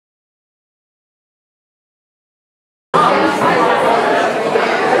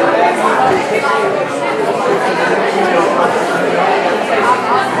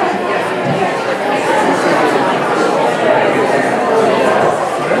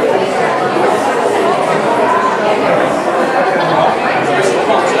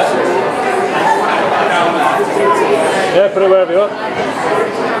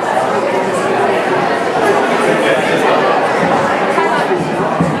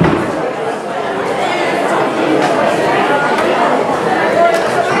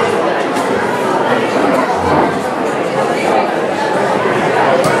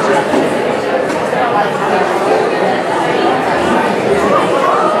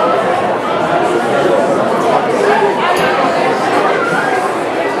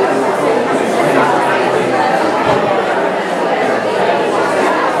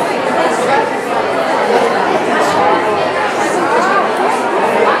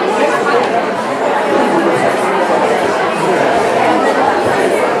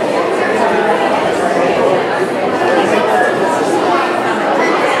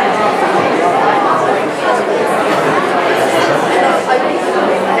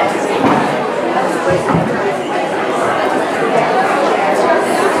Good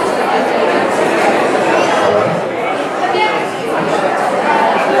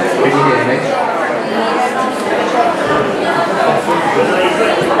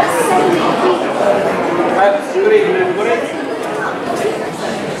evening, everybody.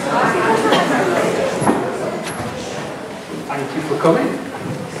 Thank you for coming.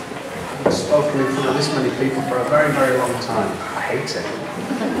 I've spoken in front of this many people for a very, very long time. I hate it.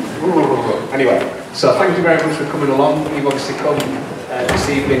 Anyway, so thank you very much for coming along. You've obviously come this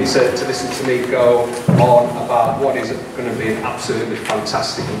evening to listen to me go on about what is going to be an absolutely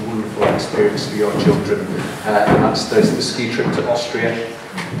fantastic and wonderful experience for your children. And that's the ski trip to Austria,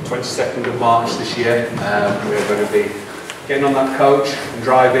 22nd of March this year. We're going to be getting on that coach and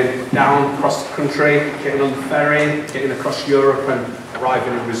driving down across the country, getting on the ferry, getting across Europe and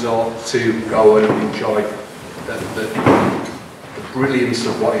arriving at a resort to go and enjoy the brilliance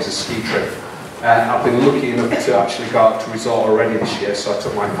of what is a ski trip. I've been lucky enough to actually go out to resort already this year, so I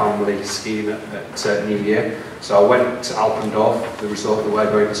took my family skiing at New Year. So I went to Alpendorf, the resort that we're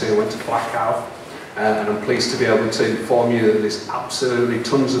going to, I went to Flachau, and I'm pleased to be able to inform you that there's absolutely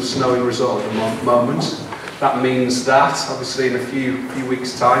tons of snow in resort at the moment. That means that, obviously, in a few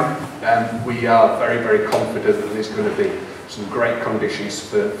weeks' time, we are very, very confident that there's going to be some great conditions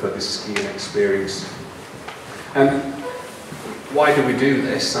for this skiing experience. Why do we do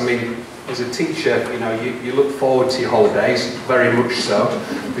this? I mean, as a teacher, you know, you look forward to your holidays, very much so,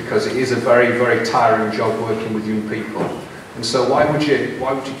 because it is a very, very tiring job working with young people. And so why would you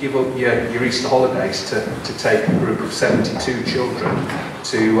give up your Easter holidays to take a group of 72 children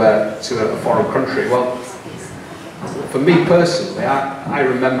to a foreign country? Well, for me personally, I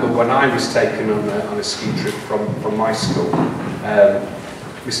remember when I was taken on a ski trip from my school,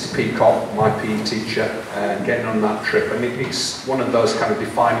 Mr. Peacock, my PE teacher, getting on that trip, and it's one of those kind of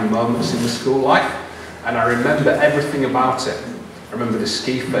defining moments in the school life, and I remember everything about it. I remember the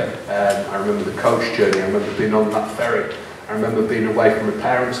ski fit, I remember the coach journey, I remember being on that ferry, I remember being away from my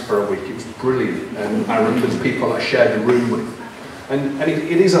parents for a week. It was brilliant, and I remember the people I shared the room with, and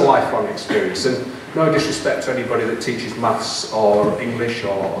it is a lifelong experience. And no disrespect to anybody that teaches maths or English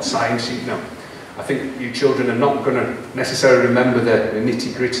or science, you know, I think you children are not going to necessarily remember the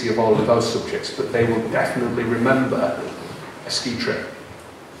nitty-gritty of all of those subjects, but they will definitely remember a ski trip.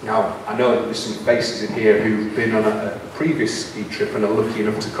 Now, I know that there's some faces in here who've been on a previous ski trip and are lucky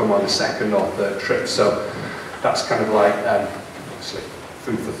enough to come on a second or third trip, so that's kind of like, obviously,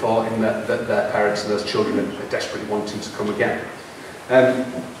 food for thought in that their parents and those children are desperately wanting to come again.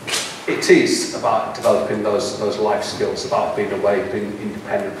 It is about developing those life skills, about being away, being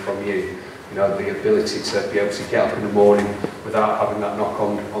independent from you. You know, the ability to be able to get up in the morning without having that knock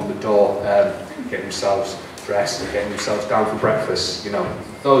on the door, getting themselves dressed and getting themselves down for breakfast. You know,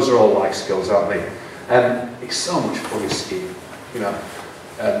 those are all life skills, aren't they? It's so much fun skiing. You know,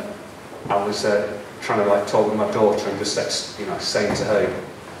 I was trying to like talk with my daughter and just, you know, saying to her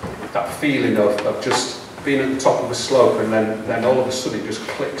that feeling of just being at the top of a slope, and then all of a sudden it just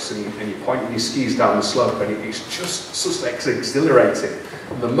clicks and you're pointing your skis down the slope, and it's just such exhilarating.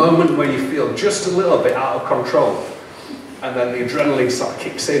 And the moment where you feel just a little bit out of control, and then the adrenaline sort of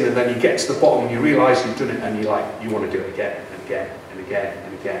kicks in, and then you get to the bottom and you realise you've done it, and you want to do it again and again and again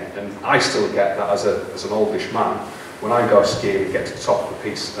and again. And I still get that as an oldish man when I go skiing and get to the top of the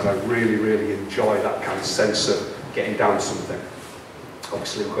piece, and I really, really enjoy that kind of sense of getting down something.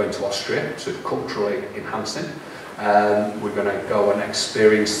 Obviously we're going to Austria, so it's culturally enhancing. We're going to go and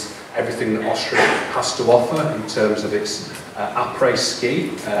experience everything that Austria has to offer in terms of its après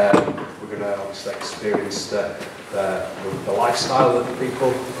ski. We're going to obviously experience the lifestyle of the people,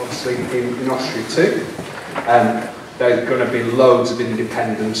 obviously, in Austria too. There's going to be loads of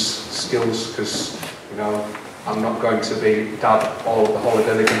independence skills, because, you know, I'm not going to be dad all of the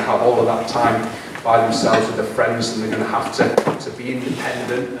holiday. They're going to have all of that time by themselves with their friends, and they're going to have to be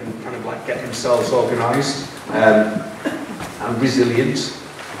independent and kind of like get themselves organised and resilient.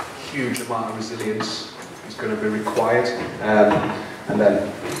 Huge amount of resilience is going to be required, and then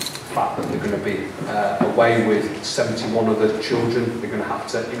the fact that they're going to be away with 71 other children, they're going to have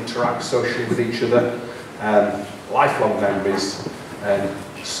to interact socially with each other, lifelong memories, and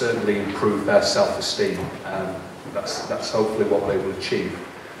certainly improve their self-esteem. That's hopefully what they will achieve.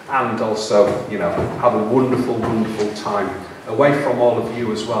 And also, you know, have a wonderful, wonderful time away from all of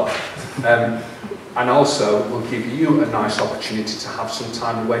you as well. And also will give you a nice opportunity to have some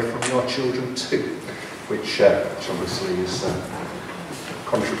time away from your children too, which obviously is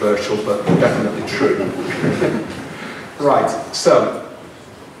controversial, but definitely true. Right, so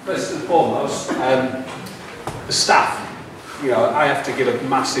first and foremost, the staff. you know, I have to give a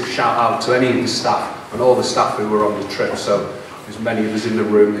massive shout out to any of the staff and all the staff who were on the trip. So there's many of us in the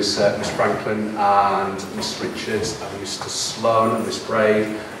room. There's Miss Franklin and Miss Richards and Mr. Sloan and Miss Brave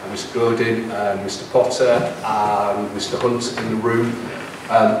and Miss Gordon and Mr. Potter and Mr. Hunt in the room.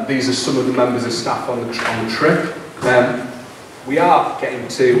 These are some of the members of staff on the trip. We are getting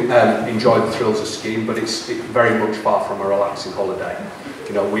to enjoy the thrills of skiing, but it's very much far from a relaxing holiday.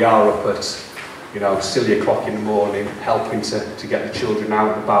 You know, we are up at, you know, silly o'clock in the morning, helping to get the children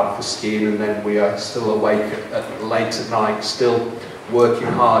out and about for skiing, and then we are still awake late at night, still working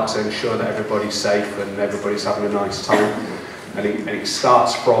hard to ensure that everybody's safe and everybody's having a nice time. And it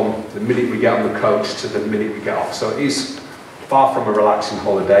starts from the minute we get on the coach to the minute we get off. So it is far from a relaxing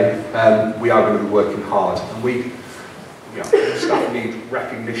holiday. We are going to be working hard, and we, you know, staff need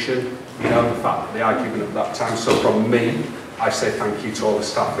recognition, you know, the fact that they are giving up that time. So from me, I say thank you to all the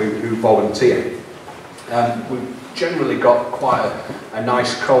staff who volunteer. We've generally got quite a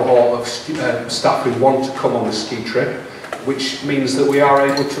nice cohort of staff who want to come on the ski trip, which means that we are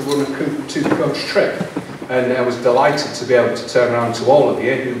able to run a two-coach trip. And I was delighted to be able to turn around to all of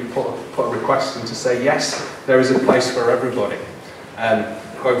you who put a request in to say, yes, there is a place for everybody.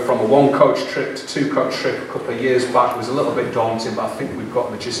 Going from a one-coach trip to two-coach trip a couple of years back was a little bit daunting, but I think we've got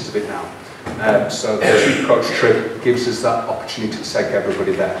the gist of it now. So the two-coach trip gives us that opportunity to take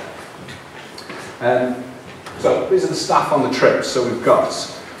everybody there. So these are the staff on the trip. So we've got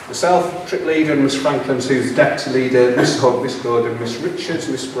myself, trip leader, and Miss Franklin, who's deputy leader, Mr. Hunt, Miss Gordon, Miss Richards,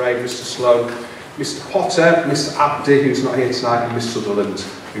 Miss Brave, Mr. Sloan, Mr. Potter, Mr. Abdi, who's not here tonight, and Miss Sutherland,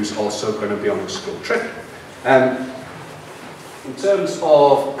 who's also going to be on the school trip. In terms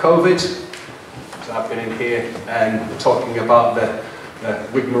of COVID, so I've been in here and talking about the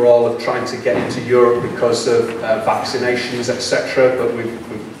rigmarole of trying to get into Europe because of vaccinations, etc. But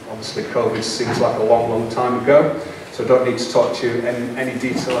obviously COVID seems like a long, long time ago, so I don't need to talk to you in any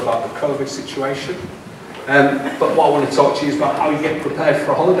detail about the COVID situation. But what I want to talk to you is about how you get prepared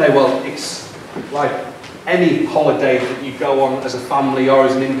for a holiday. Well, it's like any holiday that you go on as a family or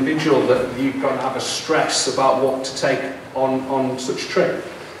as an individual, that you're going to have a stress about what to take on such a trip.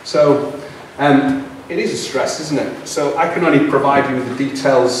 So it is a stress, isn't it? So I can only provide you with the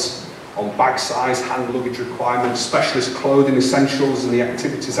details on bag size, hand luggage requirements, specialist clothing essentials, and the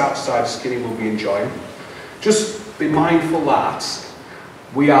activities outside skiing we'll be enjoying. Just be mindful that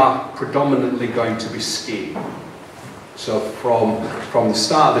we are predominantly going to be skiing. So from the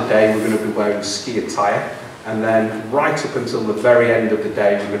start of the day, we're going to be wearing ski attire, and then right up until the very end of the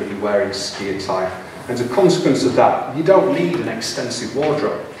day, we're going to be wearing ski attire. And as a consequence of that, you don't need an extensive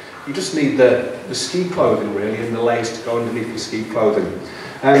wardrobe. You just need the ski clothing, really, and the layers to go underneath your ski clothing.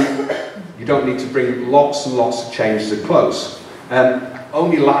 You don't need to bring lots and lots of changes of clothes.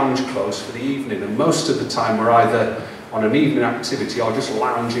 Only lounge clothes for the evening, and most of the time we're either on an evening activity or just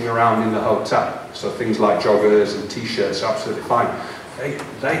lounging around in the hotel. So things like joggers and t-shirts are absolutely fine.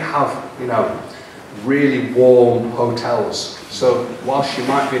 They have, you know, really warm hotels. So whilst you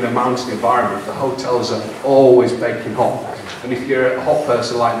might be in a mountain environment, the hotels are always baking hot. And if you're a hot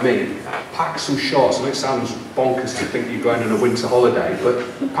person like me, pack some shorts. And it sounds bonkers to think you're going on a winter holiday,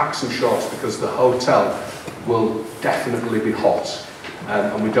 but pack some shorts because the hotel will definitely be hot.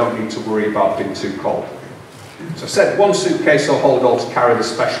 And we don't need to worry about being too cold. So I said one suitcase will hold all to carry the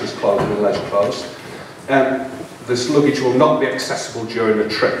specialist clothing and leisure clothes. This luggage will not be accessible during the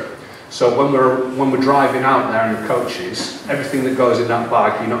trip. So when we're driving out there in the coaches, everything that goes in that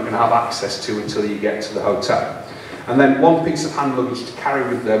bag you're not going to have access to until you get to the hotel. And then one piece of hand luggage to carry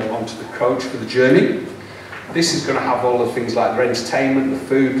with them onto the coach for the journey. This is going to have all the things like their entertainment, the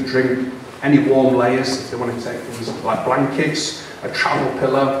food, the drink, any warm layers if they want to take things like blankets, a travel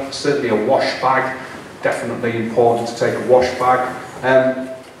pillow, certainly a wash bag. Definitely important to take a wash bag,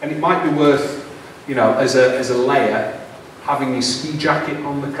 and it might be worth, you know, as a layer, having your ski jacket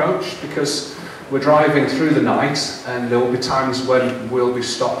on the coach, because we're driving through the night and there will be times when we'll be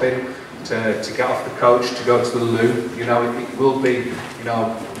stopping to get off the coach to go to the loo. You know, it will be, you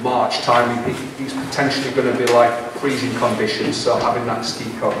know, March time. It's potentially going to be like freezing conditions, so having that ski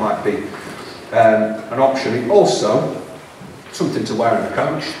coat might be an option. Also, something to wear in the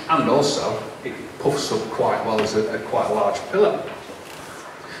coach, and also it puffs up quite well as quite a large pillow.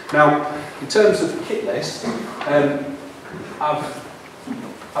 Now, in terms of kit list, I've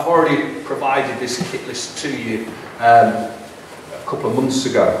already provided this kit list to you a couple of months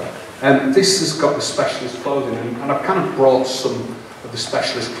ago. This has got the specialist clothing, and I've kind of brought some of the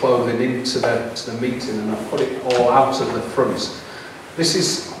specialist clothing into the meeting, and I've put it all out at the front. This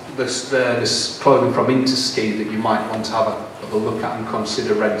is this clothing from Interski that you might want to have a look at and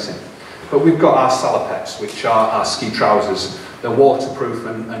consider renting. But we've got our salopettes, which are our ski trousers. They're waterproof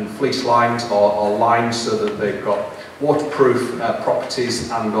and fleece lined or lined so that they've got waterproof properties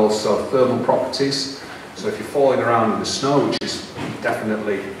and also thermal properties. So if you're falling around in the snow, which is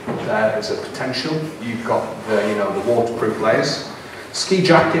definitely there as a potential, you've got the, you know, the waterproof layers. Ski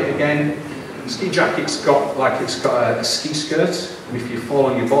jacket again. Ski jacket's got a ski skirt, and if you fall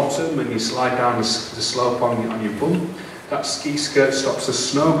on your bottom and you slide down the slope on your bum, that ski skirt stops the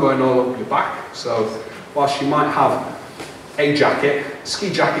snow going all up your back. So whilst you might have a jacket,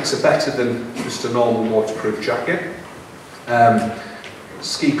 ski jackets are better than just a normal waterproof jacket.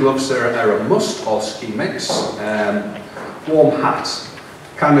 Ski gloves are a must, or ski mitts. Warm hat,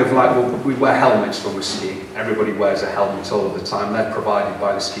 kind of like, well, we wear helmets when we're skiing. Everybody wears a helmet all of the time. They're provided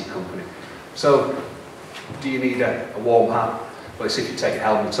by the ski company. So, do you need a warm hat? Well, it's if you take your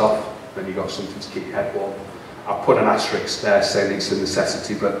helmet off, then you've got something to keep your head warm. I've put an asterisk there saying it's a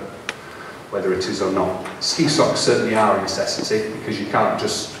necessity, but whether it is or not. Ski socks certainly are a necessity, because you can't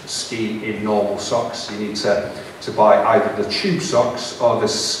just ski in normal socks. You need to buy either the tube socks or the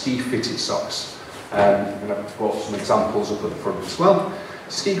ski fitted socks. And I've brought some examples up at the front as well.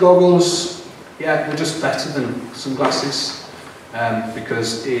 Ski goggles, yeah, they're just better than sunglasses,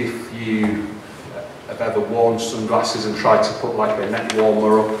 because if you have ever worn sunglasses and tried to put like a neck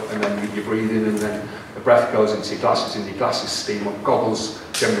warmer up, and then you're breathing and then the breath goes into your glasses and your glasses steam up, goggles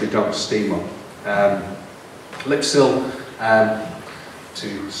generally don't steam up. Lip seal,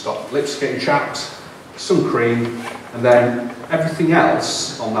 to stop lips getting chapped, sun cream, and then everything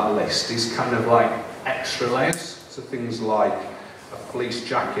else on that list is kind of like extra layers. So things like a fleece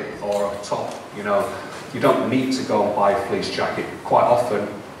jacket or a top, you know, you don't need to go and buy a fleece jacket. Quite often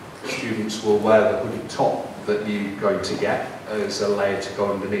students will wear the hooded top that you're going to get as a layer to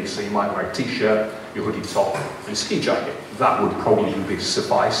go underneath. So you might wear a t-shirt, your hooded top and a ski jacket. That would probably be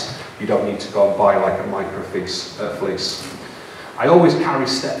suffice. You don't need to go and buy like a micro fleece. I always carry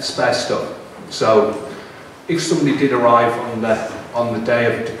spare stuff. So if somebody did arrive on the day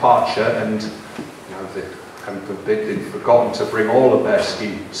of departure and, you know, they'd forgotten to bring all of their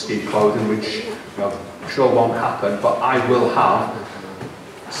ski clothing, which, you know, I'm sure won't happen, but I will have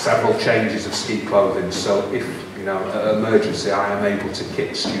several changes of ski clothing. So if, you know, an emergency, I am able to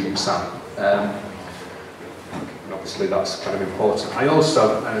kit students out. And obviously that's kind of important. I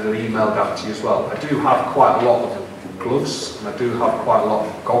also, and I emailed out to you as well, I do have quite a lot of gloves, and I do have quite a lot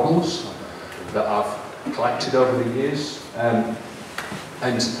of goggles that I've collected over the years. And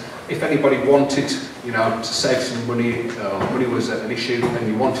if anybody wanted, you know, to save some money, money was an issue, and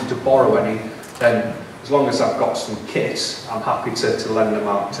you wanted to borrow any, then as long as I've got some kit, I'm happy to lend them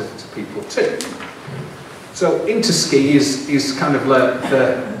out to people too. So Interski is kind of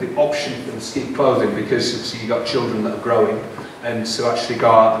the option for the ski clothing, because you've got children that are growing, and to actually go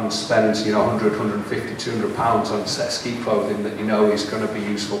out and spend, you know, 100, 150, 200 pounds on a set of ski clothing that you know is going to be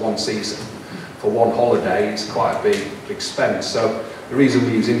used for one season, for one holiday, it's quite a big spend. So the reason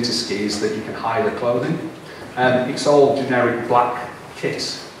we use Interski is that you can hire the clothing. It's all generic black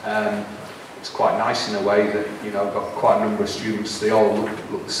kit. It's quite nice in a way that, you know, got quite a number of students, they all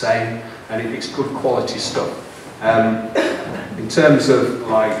look the same, and it's good quality stuff. In terms of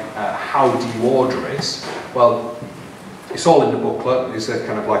like how do you order it, well, it's all in the booklet. There's a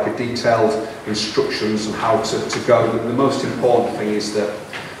kind of like a detailed instructions on how to go. The most important thing is that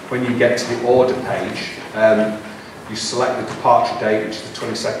when you get to the order page, you select the departure date, which is the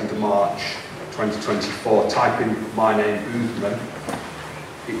 22nd of March 2024, type in my name, Boothman.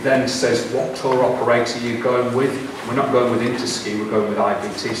 It then says what tour operator you're going with. We're not going with Interski, we're going with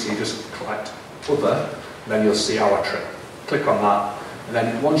IBT, so you just select other, then you'll see our trip. Click on that, and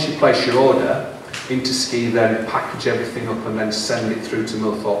then once you place your order, Interski then package everything up and then send it through to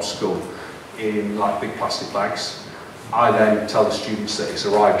Millthorpe School in like big plastic bags. I then tell the students that it's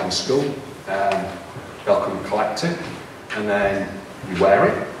arrived in school, they'll come and collect it, and then you wear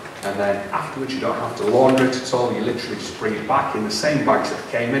it. And then afterwards you don't have to launder it at all, you literally just bring it back in the same bags that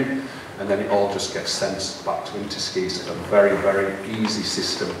it came in, and then it all just gets sent back to Interski. It's a very, very easy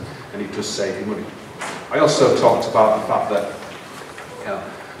system, and it does save you money. I also talked about the fact that, you know,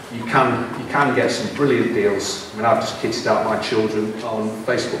 you can get some brilliant deals. I mean, I've just kitted out my children on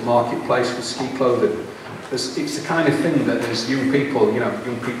Facebook Marketplace with ski clothing. It's the kind of thing that as young people, you know,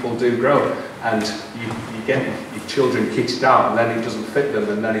 young people do grow, and you get your children kitted out and then it doesn't fit them,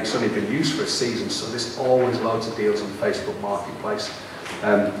 and then it's only been used for a season. So there's always loads of deals on Facebook Marketplace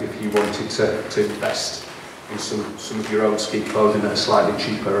if you wanted to invest in some of your own ski clothing at a slightly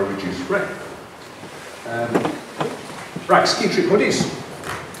cheaper or reduced rate. Right, ski trip hoodies.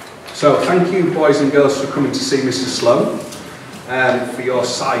 So thank you boys and girls for coming to see Mr. Sloan. for your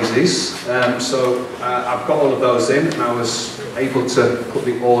sizes. So I've got all of those in, and I was able to put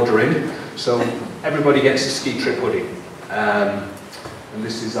the order in. So everybody gets a ski trip hoodie. And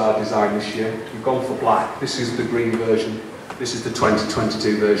this is our design this year. We've gone for black. This is the green version. This is the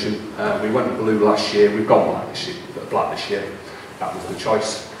 2022 version. We went blue last year. We've gone black this year. That was the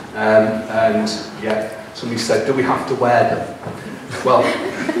choice. And yeah, somebody said, do we have to wear them? Well,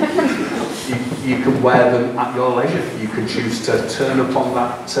 you can wear them at your leisure. You can choose to turn up on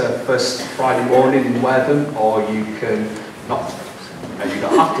that first Friday morning and wear them, or you can not. You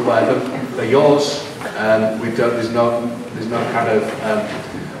don't have to wear them. They're yours. There's no kind of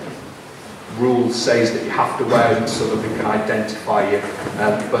rule says that you have to wear them so that we can identify you.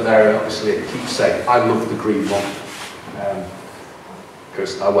 But they're obviously a keepsake. I love the green one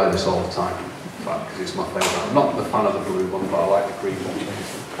because I wear this all the time. In fact, because it's my favourite. I'm not the fan of the blue one, but I like the green one.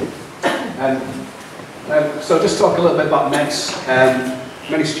 So just talk a little bit about meds.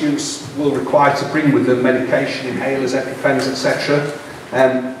 Many students will require to bring with them medication, inhalers, EpiPens, etc.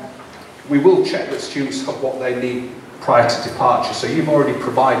 We will check that students have what they need prior to departure. So you've already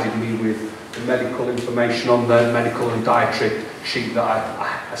provided me with the medical information on the medical and dietary sheet that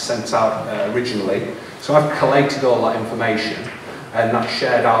I sent out originally. So I've collated all that information, and that's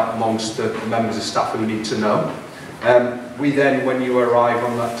shared out amongst the members of staff who need to know. We then, when you arrive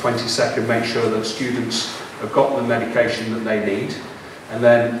on that 22nd, make sure that students have got the medication that they need, and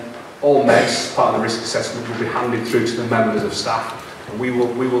then all meds, part of the risk assessment, will be handed through to the members of staff, and we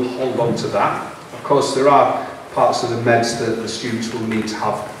will hold on to that. Of course, there are parts of the meds that the students will need to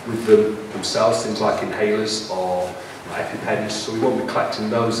have with them themselves, things like inhalers or EpiPens, so we won't be collecting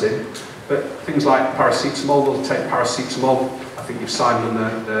those in. But things like paracetamol, we'll take paracetamol. I think you've signed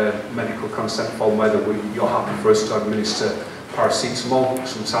on the medical consent form whether you're happy for us to administer paracetamol.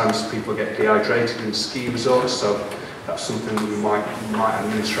 Sometimes people get dehydrated in ski resorts, so that's something that we might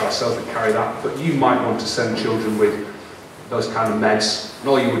administer ourselves and carry that. But you might want to send children with those kind of meds, and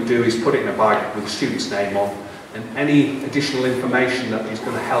all you would do is put it in a bag with the student's name on, and any additional information that is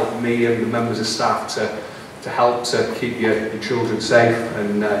going to help me and the members of staff to help to keep your children safe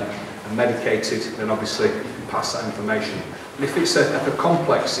and medicated, then obviously you can pass that information. And if it's a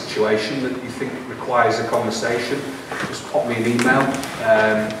complex situation that you think requires a conversation, just pop me an email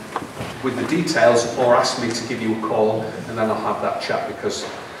with the details, or ask me to give you a call, and then I'll have that chat, because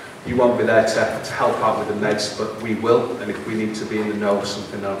you won't be there to help out with the meds, but we will, and if we need to be in the know of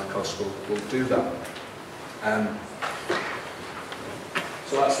something, then of course we'll do that.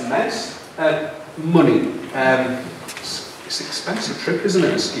 So that's the meds. Money. It's an expensive trip, isn't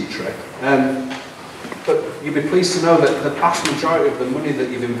it, a ski trip? But you'll be pleased to know that the vast majority of the money that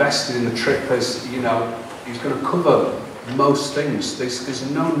you've invested in the trip is going to cover most things.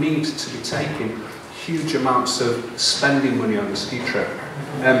 There's no need to be taking huge amounts of spending money on the ski trip.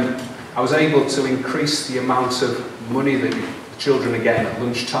 I was able to increase the amount of money that the children are getting at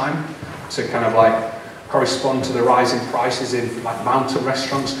lunchtime to kind of like correspond to the rising prices in like mountain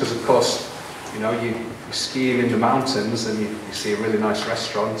restaurants, because of course, you're skiing in the mountains and you see a really nice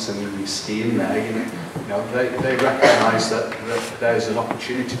restaurant and you ski in there, they recognise that there's an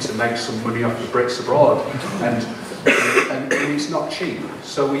opportunity to make some money off the Brits abroad, and it's not cheap.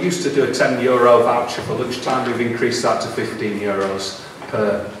 So we used to do a €10 voucher for lunchtime. We've increased that to €15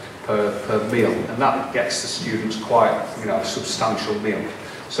 per meal, and that gets the students quite a substantial meal.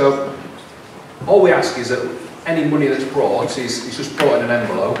 So all we ask is that any money that's brought is just brought in an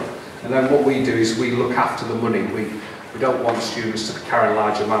envelope, and then what we do is we look after the money. We don't want students to carry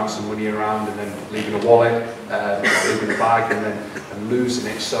large amounts of money around and then leaving a wallet, leaving a bag, and losing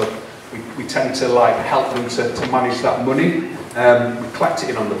it. So we tend to help them to manage that money. We collect it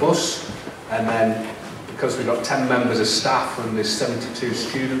in on the bus, and then because we've got 10 members of staff and there's 72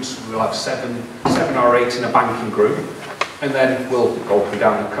 students, we'll have seven or eight in a banking group. And then we'll go up and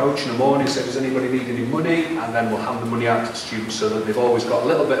down the coach in the morning, say, does anybody need any money? And then we'll hand the money out to the students so that they've always got a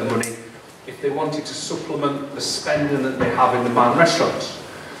little bit of money if they wanted to supplement the spending that they have in the mountain restaurants.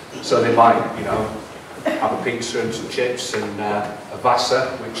 So they might, have a pizza and some chips and a Wasser,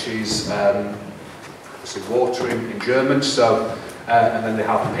 which is water in German. So, and then they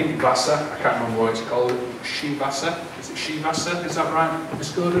have a pink Wasser. I can't remember what it's called. Skiwasser. Is it Skiwasser? Is that right,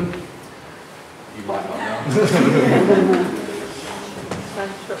 Miss Gordon? You might not know.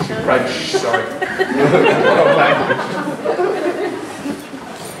 French, sorry.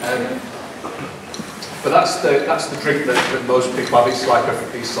 But that's the drink that most people have. It's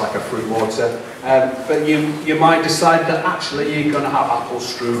like a fruit water. But you might decide that actually you're going to have apple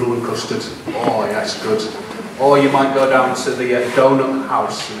strudel and custard. Oh, yeah, it's good. Or you might go down to the donut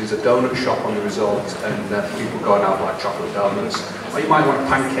house, and there's a donut shop on the resort, and people go and have like chocolate donuts. Or you might want a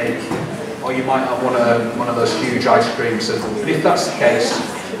pancake, or you might want one of those huge ice creams. And if that's the case,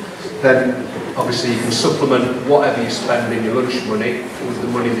 then obviously you can supplement whatever you spend in your lunch money with the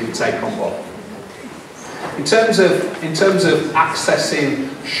money that you take on board. In terms of accessing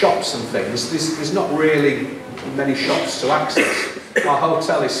shops and things, there's not really many shops to access. Our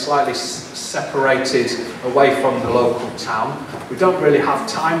hotel is slightly separated away from the local town. We don't really have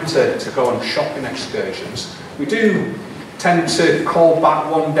time to go on shopping excursions. We do tend to call back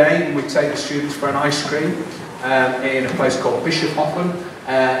one day and we take the students for an ice cream in a place called Bischofhofen,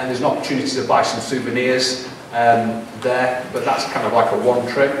 and there's an opportunity to buy some souvenirs there, but that's kind of like a one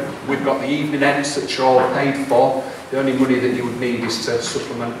trip. We've got the evening ends which are all paid for. The only money that you would need is to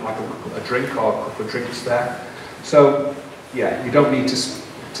supplement like a drink or a couple of drinks there. So yeah, you don't need to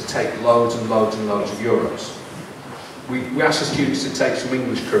take loads and loads and loads of euros. We ask the students to take some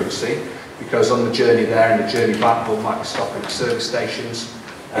English currency, because on the journey there and the journey back we might be stopping at service stations,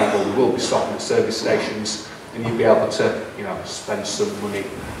 or we will be stopping at service stations, and you'll be able to, you know, spend some money.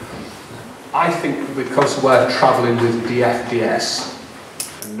 I think because we're travelling with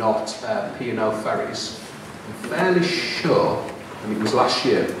DFDS and not P&O ferries, I'm fairly sure, and it was last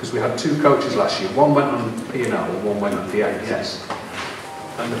year, because we had two coaches last year, one went on P&O and one went on DFDS.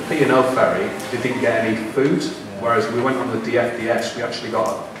 And the P&O ferry, they didn't get any food, whereas we went on the DFDS, we actually got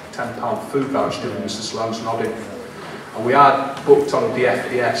a £10 food voucher, didn't Mr. Sloan's nodding. And we are booked on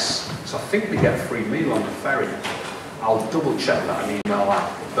DFDS, so I think we get a free meal on the ferry. I'll double check that and email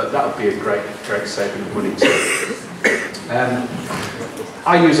that, but that would be a great saving of money too.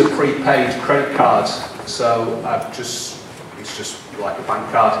 I use a prepaid credit card, so it's just like a bank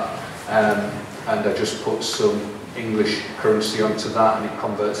card, and I just put some English currency onto that and it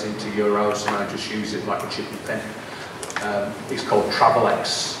converts into euros, and I just use it like a chip and pin. It's called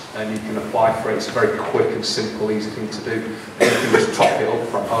Travelex, and you can apply for it. It's a very quick and simple, easy thing to do. And you can just top it up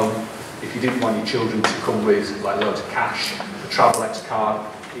from home. If you didn't want your children to come with like loads of cash, the Travelex card,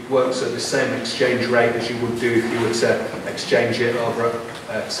 it works at the same exchange rate as you would do if you were to exchange it over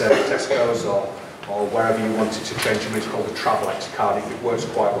at Tesco's or wherever you wanted to change them. It's called the Travelex card. It works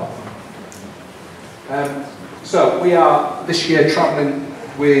quite well. So we are this year travelling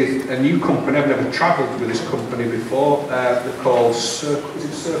with a new company. I've never travelled with this company before. They're called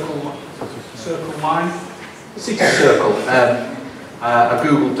Circle Line? City Circle. I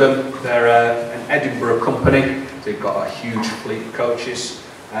googled them. They're an Edinburgh company. They've got a huge fleet of coaches,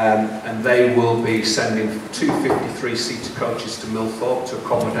 and they will be sending 253-seater coaches to Millthorpe to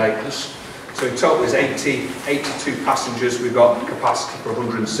accommodate us. So in total there's 82 passengers. We've got capacity for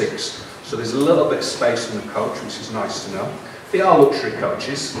 106. So there's a little bit of space in the coach, which is nice to know. They are luxury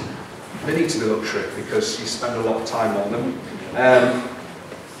coaches. They need to be luxury because you spend a lot of time on them.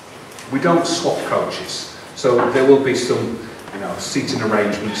 We don't swap coaches, so there will be some, you know, seating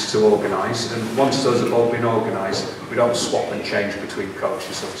arrangements to organise, and once those have all been organised, we don't swap and change between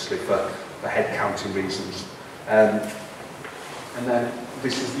coaches, obviously for head counting reasons. And then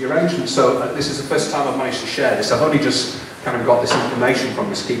this is the arrangement. So this is the first time I've managed to share this. I've only just kind of got this information from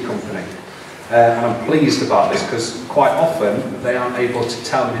the ski company. And I'm pleased about this because quite often they aren't able to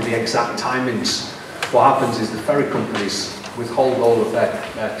tell me the exact timings. What happens is the ferry companies withhold all of their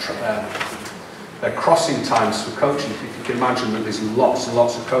crossing times for coaches. If you can imagine that there's lots and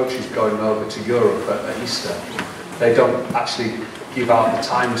lots of coaches going over to Europe at Easter, they don't actually give out the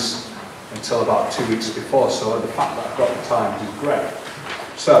times until about 2 weeks before. So the fact that I've got the times is great.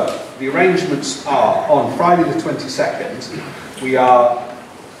 So the arrangements are on Friday the 22nd. We are,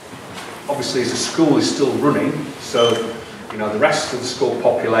 obviously as the school is still running, so you know the rest of the school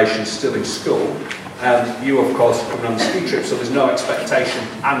population is still in school, and you of course are coming on the ski trip, so there's no expectation,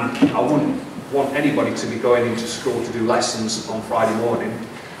 and I wouldn't want anybody to be going into school to do lessons on Friday morning.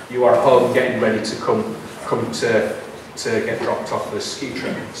 You are at home getting ready to come to get dropped off for the ski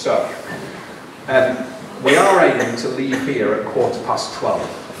trip. So we are aiming to leave here at 12:15,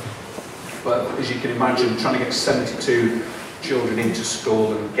 but as you can imagine, trying to get 72 children into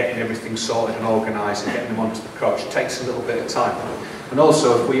school and getting everything sorted and organised and getting them onto the coach takes a little bit of time. And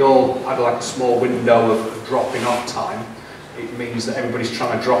also if we all had like a small window of dropping off time, it means that everybody's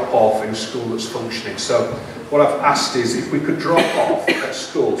trying to drop off in a school that's functioning. So what I've asked is if we could drop off at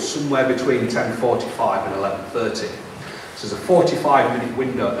school somewhere between 10:45 and 11:30. So there's a 45-minute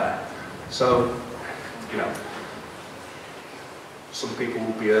window there. So, you know, some people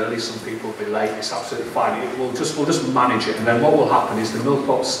will be early, some people will be late, it's absolutely fine. We'll just manage it, and then what will happen is the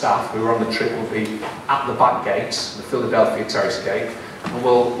Millthorpe staff who are on the trip will be at the back gates, the Philadelphia Terrace gate, and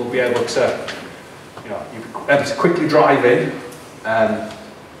we'll be able to, you you're able to quickly drive in and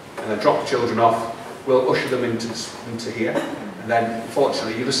then drop the children off. We'll usher them into here, and then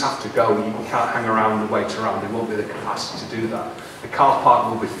unfortunately you just have to go. You can't hang around and wait around. There won't be the capacity to do that. The car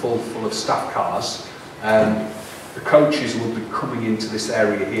park will be full of staff cars. The coaches will be coming into this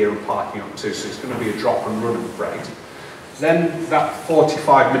area here and parking up too, so it's going to be a drop and run, I'm afraid. Then that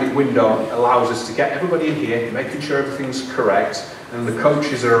 45-minute window allows us to get everybody in here, making sure everything's correct, and the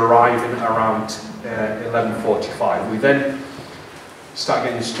coaches are arriving around 11:45. We then start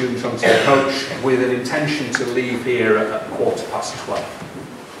getting the students onto the coach with an intention to leave here at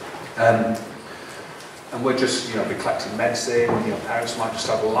 12:15. And we're just, be collecting medicine. Parents might just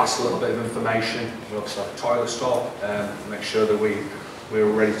have the last little bit of information. We also have a toilet stop, make sure that we're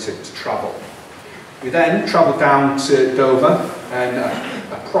ready to travel. We then travel down to Dover, and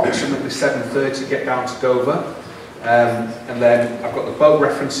approximately 7:30 get down to Dover. And then I've got the boat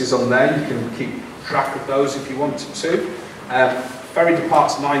references on there. You can keep track of those if you wanted to. Ferry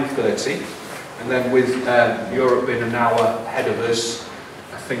departs 9:30, and then with Europe being an hour ahead of us,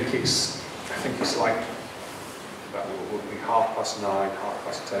 I think it's like that would be 9:30,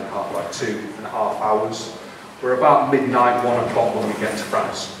 10:30, like 2.5 hours. We're about midnight, 1 o'clock when we get to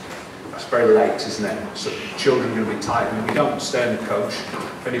France. That's very late, isn't it? So children are going to be tired. And we don't stay in the coach.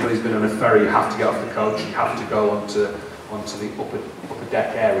 If anybody's been on a ferry, you have to get off the coach. You have to go onto the upper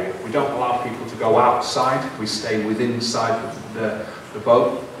deck area. We don't allow people to go outside. We stay within inside the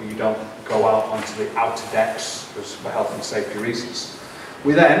boat. You don't go out onto the outer decks for health and safety reasons.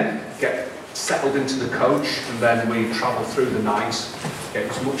 We then get settled into the coach, and then we travel through the night, get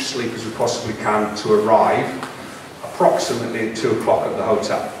as much sleep as we possibly can to arrive approximately at 2 o'clock at the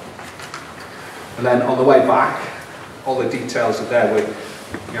hotel. And then on the way back, all the details are there.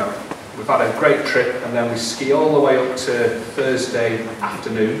 We've had a great trip, and then we ski all the way up to Thursday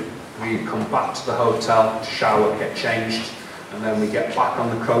afternoon. We come back to the hotel, shower, get changed, and then we get back on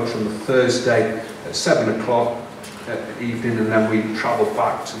the coach on the Thursday at 7 o'clock at the evening, and then we travel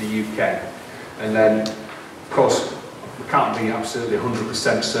back to the UK. And then, of course, we can't be absolutely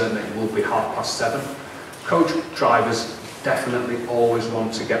 100% certain that it will be 7:30. Coach drivers definitely always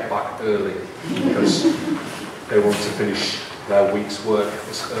want to get back early because they want to finish their week's work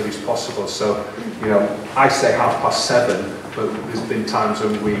as early as possible. So, I say 7:30, but there's been times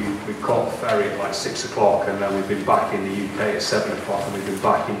when we've caught the ferry at like 6 o'clock, and then we've been back in the UK at 7 o'clock, and we've been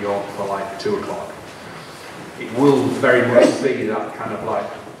back in York for like 2 o'clock. It will very much be that kind of like,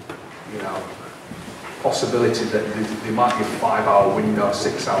 possibility that there might be a 5-hour window,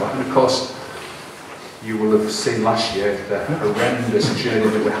 6 hour. And of course, you will have seen last year the horrendous journey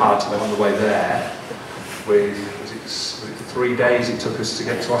that we had on the way there. Was it 3 days it took us to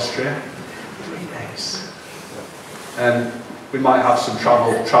get to Austria? 3 days. We might have some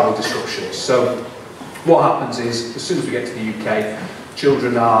travel disruptions. So what happens is, as soon as we get to the UK,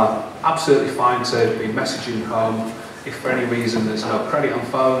 children are absolutely fine to be messaging home. If for any reason there's no credit on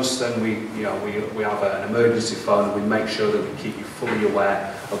phones, then we have an emergency phone, and we make sure that we keep you fully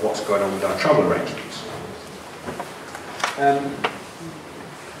aware of what's going on with our travel arrangements. In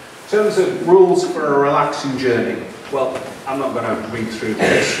terms of rules for a relaxing journey, well, I'm not going to read through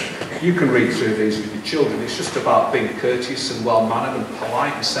this. You can read through these with your children. It's just about being courteous and well-mannered and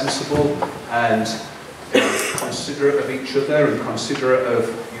polite and sensible and considerate of each other and considerate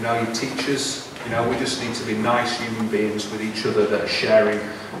of your teachers. We just need to be nice human beings with each other that are sharing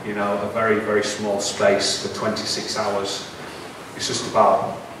a very, very small space for 26 hours. It's just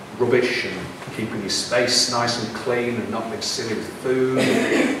about rubbish and keeping your space nice and clean and not being silly with food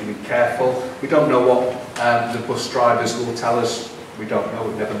and being careful. We don't know what the bus drivers will tell us. We don't know,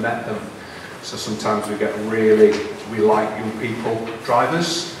 we've never met them. So sometimes we like young people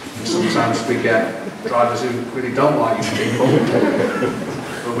drivers, and sometimes we get drivers who really don't like young people.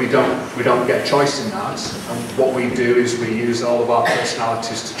 But we don't get a choice in that. And what we do is we use all of our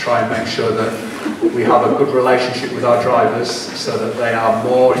personalities to try and make sure that we have a good relationship with our drivers, so that they are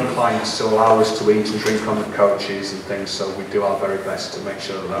more inclined to allow us to eat and drink on the coaches and things. So we do our very best to make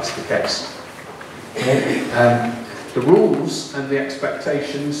sure that that's the case. The rules and the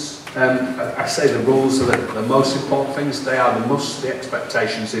expectations, I say the rules are the most important things. They are the must. The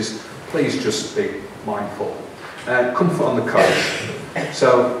expectations is please just be mindful. Comfort on the coach.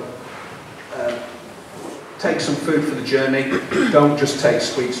 So take some food for the journey. Don't just take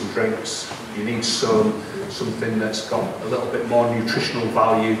sweets and drinks. You need something that's got a little bit more nutritional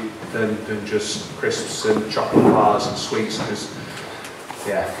value than just crisps and chocolate bars and sweets, because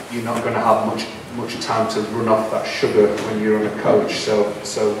you're not going to have much time to run off that sugar when you're on a coach. So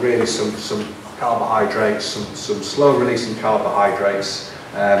really some carbohydrates, some slow releasing carbohydrates,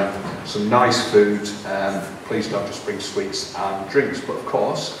 some nice food. Please don't just bring sweets and drinks, but of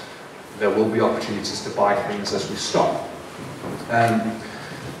course there will be opportunities to buy things as we stop.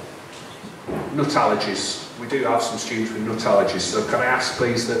 Nut allergies. We do have some students with nut allergies, so can I ask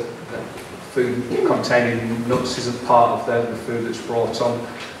please that food containing nuts isn't part of the food that's brought on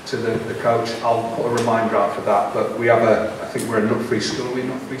to the coach. I'll put a reminder out for that, but we have I think we're a nut-free school. Are we a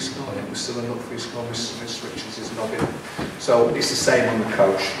nut-free school? I think we're still a nut-free school. Miss Richards is nodding. So it's the same on the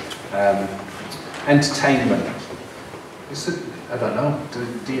coach. Entertainment. I don't know,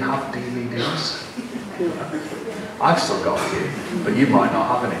 do you have DVDs? I've still got a few, but you might not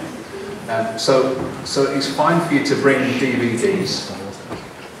have any. So it's fine for you to bring DVDs.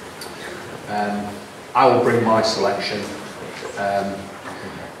 I will bring my selection,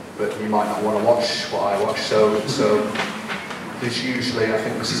 but you might not want to watch what I watch. So there's usually, I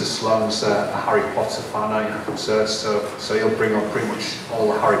think Mr. Sloan's a Harry Potter fan, aren't you, sir? So he'll bring on pretty much all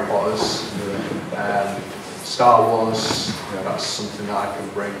the Harry Potters. Star Wars, that's something that I can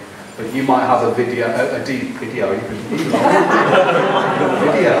bring. But you might have a video, video.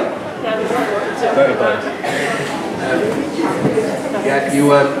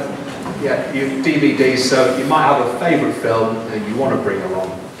 You DVDs. So you might have a favourite film that you want to bring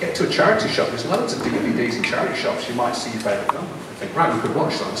along. Get to a charity shop. There's loads of DVDs in charity shops. You might see your favourite film. I think, right, we could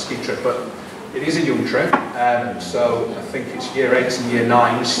watch that on a ski trip, but it is a young trip. So I think it's year 8s and year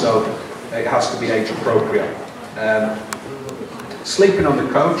 9s. So it has to be age appropriate. Sleeping on the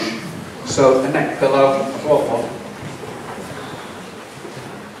coach, so a neck pillow.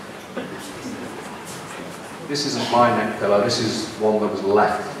 This isn't my neck pillow, this is one that was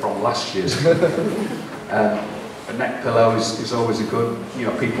left from last year's. A neck pillow is always a good,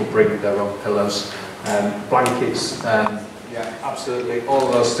 people bring their own pillows. Blankets, yeah, absolutely, all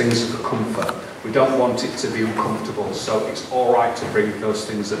of those things for comfort. We don't want it to be uncomfortable, so it's all right to bring those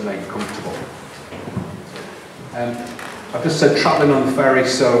things that make it comfortable. I've just said travelling on the ferry,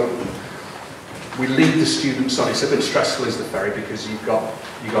 so we lead the students on. It's a bit stressful as the ferry because you've got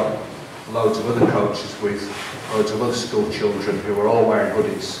loads of other coaches with loads of other school children who are all wearing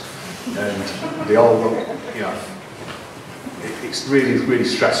hoodies, and they all look, it's really, really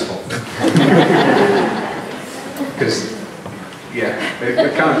stressful. Because, yeah, I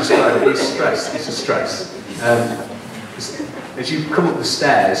can't describe it. It's stress. It's a stress. As you come up the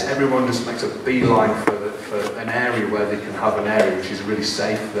stairs, everyone just makes a beeline for an area where they can have an area which is really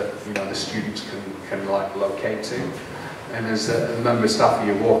safe that the students can like locate to. And as a member of staff,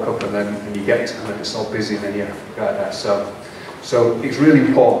 you walk up and you get to them and it's all busy and then you go there. So it's really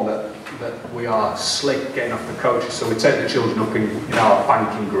important that we are slick getting off the coaches. So we take the children up in our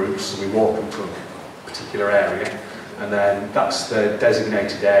banking groups and we walk them to a particular area. And then that's the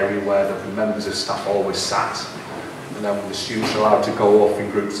designated area where the members of staff always sat. And then when the students are allowed to go off in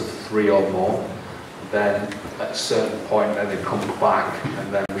groups of 3 or more, then at a certain point then they come back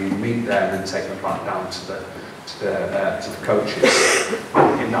and then we meet them and take them back down to the coaches.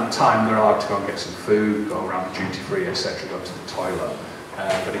 In that time they're allowed to go and get some food, go around duty free, etc., go to the toilet.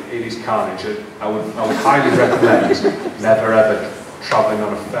 But it is carnage. I would highly recommend never ever travelling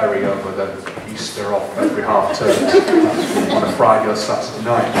on a ferry over the Easter off every half term on a Friday or Saturday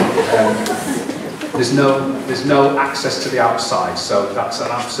night. There's no access to the outside, so that's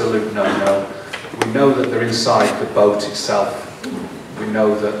an absolute no-no. We know that they're inside the boat itself. We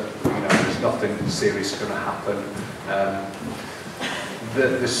know that there's nothing serious going to happen.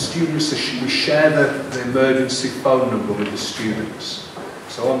 The students, we share the emergency phone number with the students.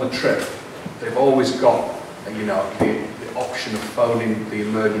 So on the trip, they've always got the option of phoning the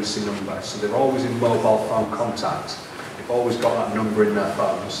emergency number. So they're always in mobile phone contact. They've always got that number in their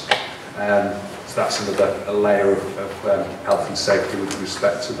phones. So that's another layer of health and safety with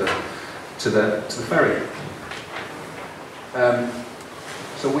respect to the ferry.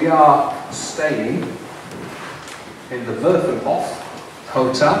 So we are staying in the Werfenhof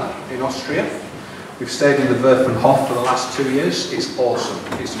Hotel in Austria. We've stayed in the Werfenhof for the last 2 years. It's awesome.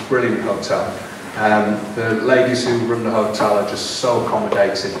 It's a brilliant hotel. The ladies who run the hotel are just so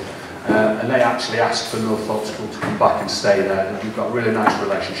accommodating. And they actually asked for Northolt School to come back and stay there, and we've got a really nice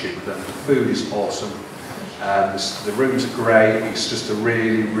relationship with them. The food is awesome, the rooms are great. It's just a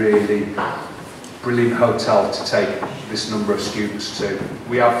really, really brilliant hotel to take this number of students to.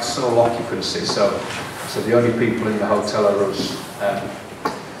 We have sole occupancy, so the only people in the hotel are us.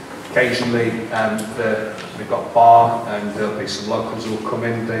 Occasionally we've got a bar and there'll be some locals who will come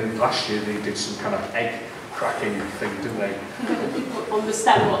in. Last year they did some kind of egg cracking thing, didn't they? People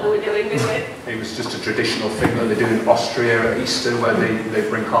understand what they were doing with it. It was just a traditional thing that they do in Austria at Easter, where they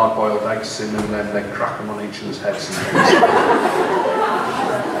bring hard-boiled eggs in and then they crack them on each other's heads and things.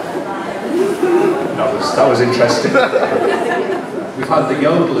 That was interesting. We've had the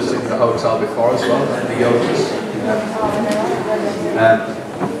yodelers in the hotel before as well, the yodelers.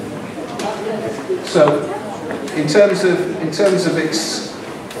 So, in terms of its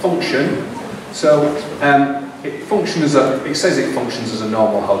function, so it says it functions as a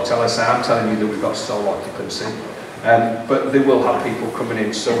normal hotel. I'm telling you that we've got sole occupancy, but they will have people coming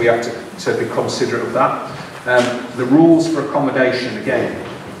in, so we have to be considerate of that. The rules for accommodation, again,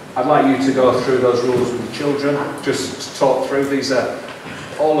 I'd like you to go through those rules with children, just to talk through. These are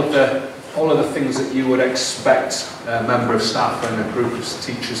all of the things that you would expect a member of staff and a group of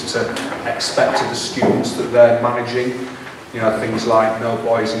teachers to expect of the students that they're managing. You know, things like no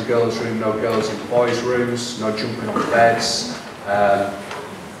boys in girls' room, no girls in boys' rooms, no jumping on beds,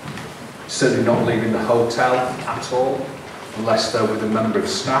 certainly not leaving the hotel at all, unless they're with a member of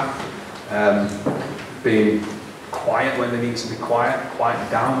staff, being quiet when they need to be quiet,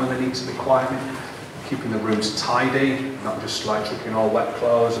 quiet down when they need to be quiet, keeping the rooms tidy, not just like chucking all wet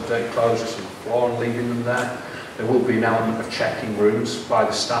clothes or dirty clothes just on the floor and leaving them there. There will be an element of checking rooms by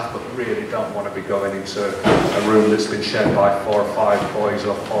the staff, but really don't want to be going into a room that's been shared by 4 or 5 boys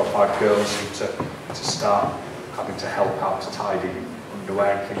or 4 or 5 girls to start having to help out to tidy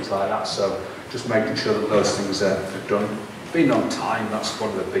underwear and things like that. So just making sure that those things are done. Being on time, that's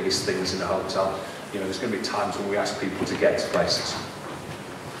one of the biggest things in a hotel. You know, there's going to be times when we ask people to get to places.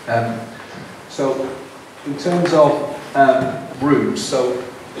 So in terms of rooms, so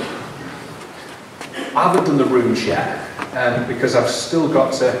I haven't done the rooms yet because I've still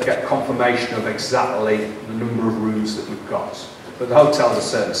got to get confirmation of exactly the number of rooms that we've got. But the hotel's a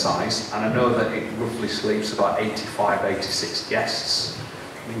certain size, and I know that it roughly sleeps about 85, 86 guests.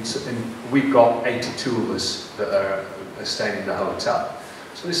 And we've got 82 of us that are staying in the hotel.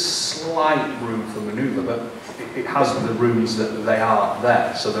 So there's slight room for manoeuvre, but it has the rooms that they are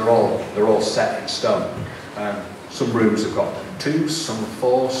there, so they're all set in stone. Some rooms have got 2s, some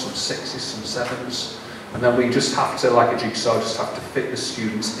 4s, some 6s, some 7s, and then we just have to, like a jigsaw, just have to fit the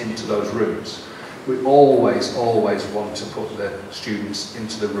students into those rooms. We always want to put the students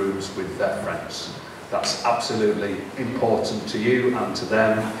into the rooms with their friends. That's absolutely important to you and to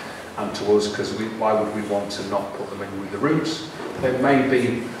them and to us, because why would we want to not put them in with the rooms? There may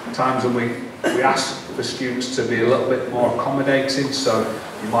be times when we ask the students to be a little bit more accommodating, so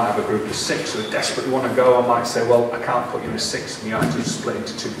you might have a group of 6 who desperately want to go. I might say, well, I can't put you in a 6 and you have to split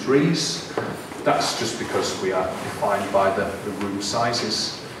into 2 3s. That's just because we are defined by the room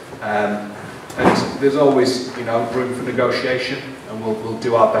sizes. And there's always, you know, room for negotiation, and we'll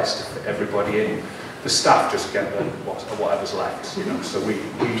do our best to fit everybody in. The staff just get whatever's left, you know, so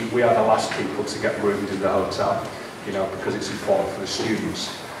we are the last people to get roomed in the hotel, you know, because it's important for the students.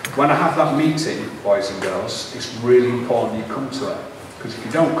 When I have that meeting, boys and girls, it's really important you come to it, because if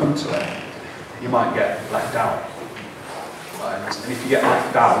you don't come to it, you might get left out. And if you get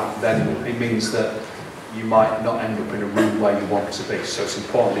left out, then it means that you might not end up in a room where you want to be. So it's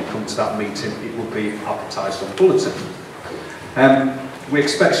important you come to that meeting. It will be advertised on bulletin. We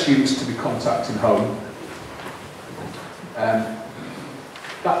expect students to be contacting home.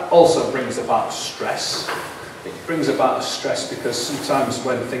 That also brings about stress. It brings about a stress because sometimes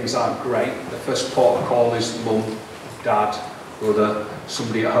when things aren't great, the first port of call is mum, dad, brother,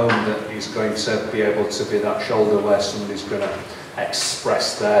 somebody at home that is going to be able to be that shoulder where somebody's going to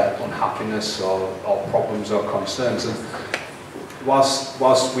express their unhappiness or problems or concerns. And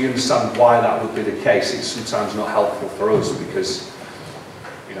whilst we understand why that would be the case, it's sometimes not helpful for us because,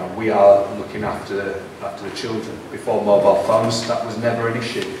 you know, we are looking after the children. Before mobile phones, that was never an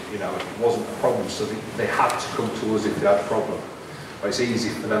issue. You know, it wasn't a problem, so they had to come to us if they had a problem. But it's easy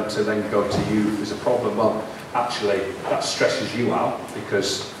for them to then go to you if there's a problem. Well, actually, that stresses you out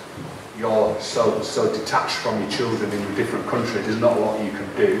because you're so detached from your children in a different country. There's not a lot you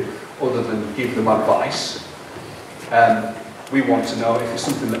can do other than give them advice. We want to know if it's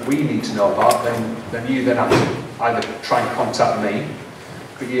something that we need to know about, then you then have to either try and contact me.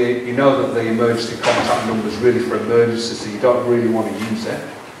 But you know that the emergency contact number is really for emergencies, so you don't really want to use it.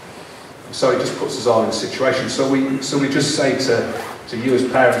 So it just puts us all in a situation. So we just say to you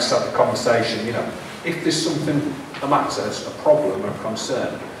as parents, have the conversation, you know, if there's something, a matter, a problem or a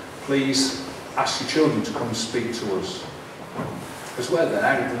concern, please ask your children to come and speak to us. Because we're there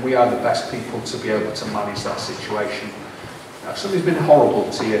and we are the best people to be able to manage that situation. Now, if something's been horrible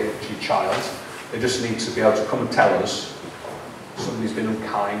to your child, they just need to be able to come and tell us. Somebody's been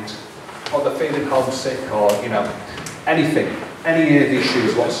unkind, or they're feeling homesick, or, you know, anything, any of the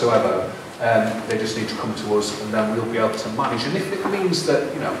issues whatsoever, they just need to come to us and then we'll be able to manage. And if it means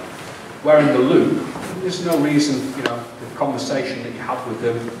that, you know, we're in the loop, there's no reason, you know, the conversation that you have with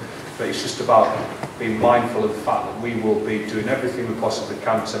them, but it's just about being mindful of the fact that we will be doing everything we possibly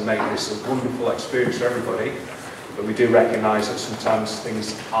can to make this a wonderful experience for everybody, but we do recognise that sometimes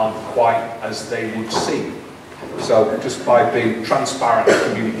things aren't quite as they would seem. So just by being transparent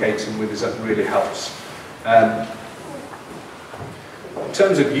and communicating with us, that really helps. In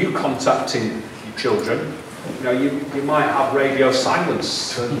terms of you contacting your children, you know, you might have radio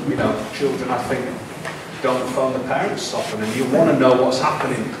silence. You know, children, I think, don't phone the parents often, and you want to know what's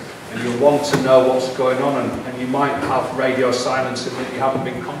happening, and you want to know what's going on, and you might have radio silence in that you haven't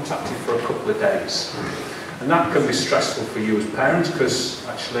been contacted for a couple of days. And that can be stressful for you as parents, because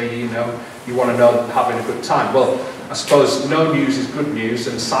actually, you know, you want to know that they're having a good time. Well, I suppose no news is good news,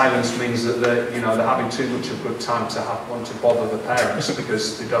 and silence means that they're, you know, they're having too much of a good time to want to bother the parents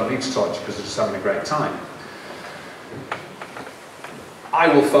because they don't need to talk to you because they're just having a great time. I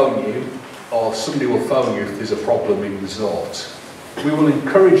will phone you, or somebody will phone you if there's a problem in resort. We will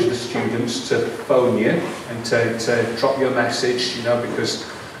encourage the students to phone you and to drop you a message, you know, because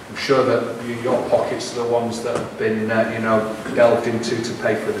I'm sure that your pockets are the ones that have been, you know, delved into to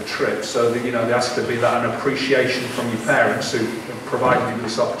pay for the trip. So that, you know, there has to be that an appreciation from your parents who have provided you with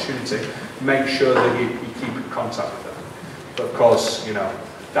this opportunity. Make sure that you keep in contact with them. But of course, you know,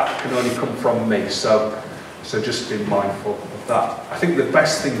 that can only come from me. So just be mindful of that. I think the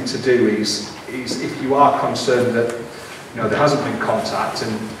best thing to do is if you are concerned that, you know, there hasn't been contact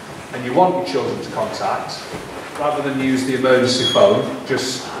and you want your children to contact, rather than use the emergency phone,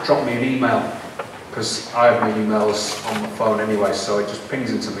 just drop me an email, because I have my emails on my phone anyway, so it just pings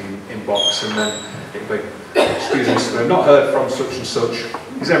into my inbox, and then it'll be, excuse me, sir, I've not heard from such and such,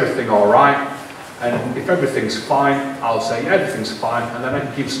 is everything all right? And if everything's fine, I'll say, yeah, everything's fine, and then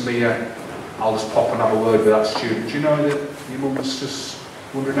it gives me I'll just pop and have a word with that student. Do you know that your mum's just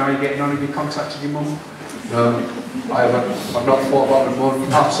wondering how you're getting on? Have you contacted your mum? No, I haven't. I've not thought about my mum.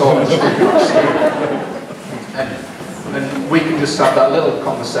 That's all. And we can just have that little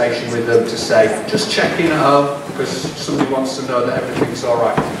conversation with them to say, just check in at home, because somebody wants to know that everything's all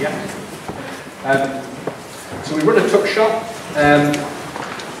right. Yeah. So we run a tuck shop.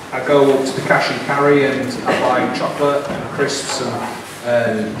 I go up to the cash and carry and I buy chocolate and crisps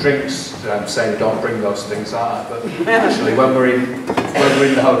and drinks. I'm saying don't bring those things out, but actually when we're in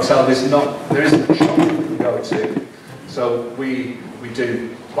the hotel, there isn't a shop we can go to. So we do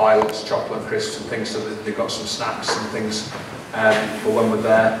buy lots of chocolate and crisps and things so that they've got some snacks and things for when we're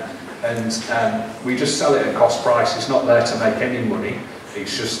there. And we just sell it at cost price. It's not there to make any money.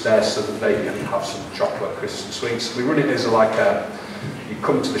 It's just there so that they can have some chocolate, crisps and sweets. We run it as you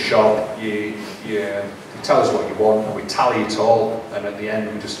come to the shop, you tell us what you want, and we tally it all, and at the end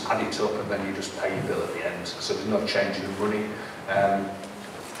we just add it up, and then you just pay your bill at the end. So there's no change in the money. And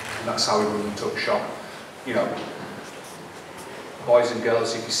that's how we run the tuck shop. You know, boys and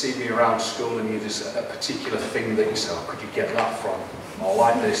girls, if you see me around school and there's a particular thing that you say, oh, could you get that from? Or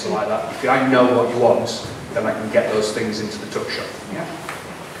like this or like that. If I know what you want, then I can get those things into the tuck shop. Yeah.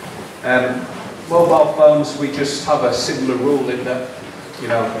 Mobile phones, we just have a similar rule in that, you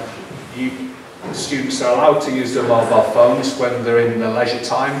know, the students are allowed to use their mobile phones when they're in their leisure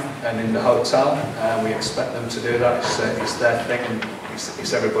time and in the hotel, and we expect them to do that. It's their thing, and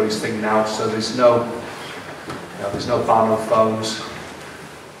it's everybody's thing now. So there's no ban on phones.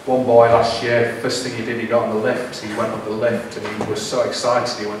 One boy last year, first thing he did, he got on the lift. He went up the lift, and he was so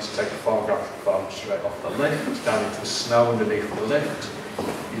excited. He went to take a photograph of the phone straight off the lift, down into the snow underneath the lift.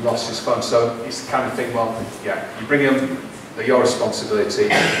 He lost his phone. So it's the kind of thing. Well, yeah, you bring him. They're your responsibility.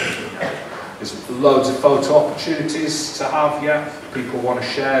 There's loads of photo opportunities to have, yeah. People want to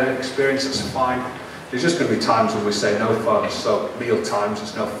share the experience, that's fine. There's just going to be times when we say no phones, so meal times,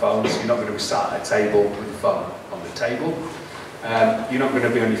 there's no phones. You're not going to be sat at a table with a phone on the table. You're not going to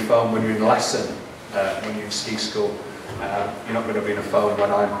be on your phone when you're in a lesson, when you're in ski school. You're not going to be on a phone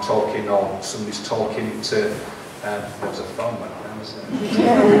when I'm talking or somebody's talking to, there was a phone when I was there.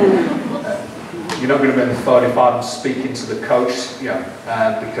 You're not going to be on the phone if I'm speaking to the coach,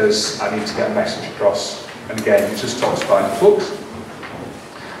 because I need to get a message across. And again, it just talks about the books.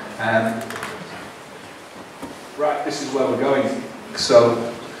 Right, this is where we're going. So,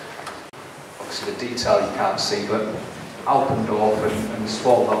 obviously the detail you can't see, but Alpendorf and the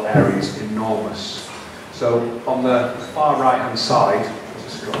Sportveld area is enormous. So, on the far right hand side, I'll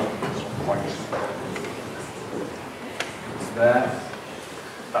just go point there.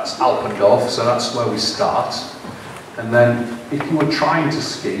 That's Alpendorf, so that's where we start. And then, if you were trying to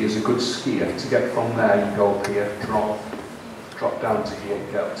ski as a good skier, to get from there, you go up here, drop down to here,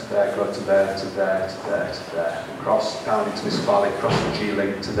 get up to there, go to there, to there, to there, to there, cross down into this valley, cross the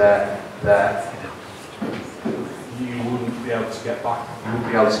G-link to there, there. You wouldn't be be able to get back. You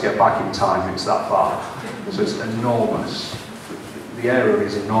won't be able to get back in time, it's that far. So it's enormous. The area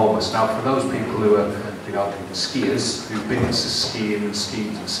is enormous. Now for those people who are, you know, skiers, who've been to skiing and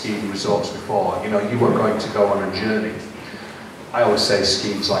skiing resorts before, you know, you are going to go on a journey. I always say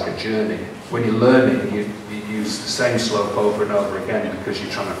skiing's like a journey. When you're learning, you use the same slope over and over again because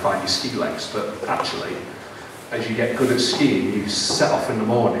you're trying to find your ski legs, but actually, as you get good at skiing, you set off in the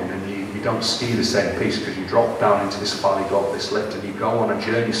morning and you don't ski the same piece because you drop down into this valley, go up this lift, and you go on a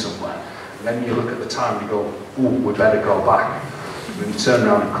journey somewhere. And then you look at the time and you go, ooh, we better go back. And you turn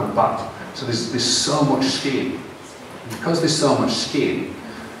around and come back. So there's so much skiing. And because there's so much skiing,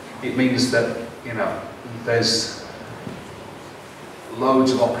 it means that, you know, there's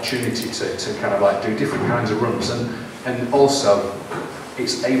loads of opportunity to kind of like do different kinds of runs, and also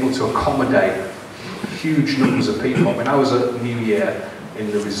it's able to accommodate huge numbers of people. I mean, I was at New Year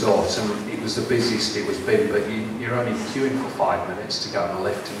in the resort and it was the busiest it was been, but you're only queuing for 5 minutes to go on a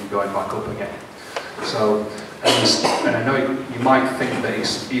lift and you're going back up again. So, and I know you might think that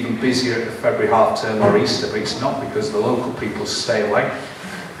it's even busier at the February half term or Easter, but it's not, because the local people stay away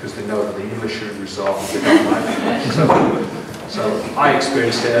because they know that the English are in resort and they don't like it. So I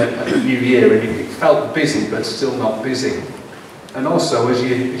experienced it at New Year and it felt busy but still not busy. And also as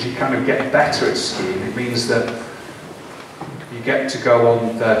you kind of get better at skiing, it means that you get to go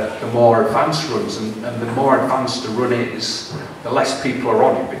on the more advanced runs, and the more advanced the run is, the less people are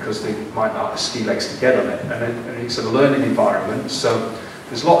on it because they might not have ski legs to get on it. And it's a learning environment, so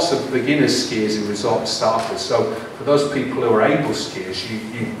there's lots of beginner skiers in resort starters. So for those people who are able skiers,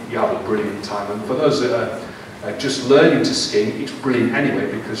 you have a brilliant time. And for those that are just learning to ski, it's brilliant anyway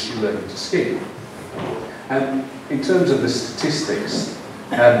because you're learning to ski. In terms of the statistics,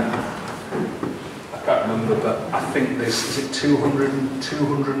 I can't remember, but I think there's, is it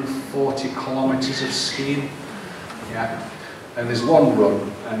 240 kilometres of skiing? Yeah. And there's one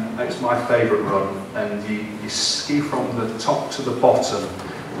run, and it's my favourite run, and you ski from the top to the bottom,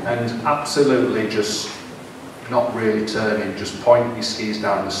 and absolutely just not really turning, just pointing your skis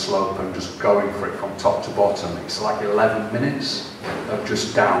down the slope and just going for it from top to bottom. It's like 11 minutes of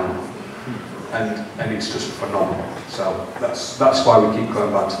just down, and it's just phenomenal. So that's why we keep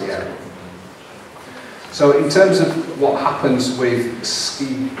going back to the area. So in terms of what happens with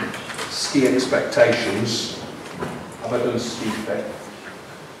ski expectations, have I done ski fit?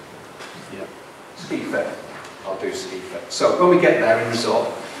 Yeah. Ski fit. I'll do ski fit. So when we get there in resort,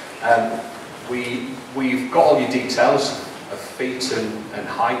 we've got all your details of feet and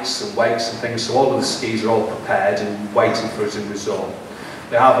heights and weights and things, so all of the skis are all prepared and waiting for us in resort.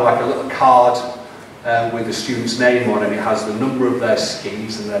 They have like a little card with the student's name on, and it has the number of their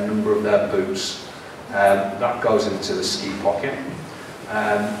skis and the number of their boots. That goes into the ski pocket.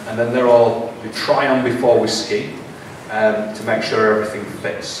 And then we try on before we ski to make sure everything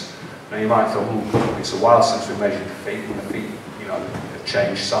fits. Now you might think, it's a while since we measured the feet, and the feet, you know, have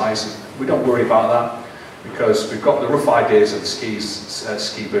changed size. We don't worry about that because we've got the rough ideas of the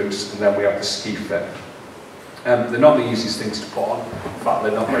ski boots, and then we have the ski fit. They're not the easiest things to put on. In fact,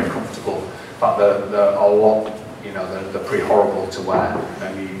 they're not very comfortable. In fact, they're a lot, you know, they're pretty horrible to wear,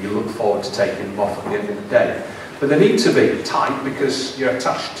 and you look forward to taking them off at the end of the day. But they need to be tight because you're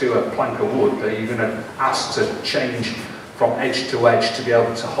attached to a plank of wood that you're going to ask to change from edge to edge to be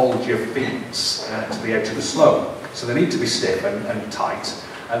able to hold your feet to the edge of the slope. So they need to be stiff and tight,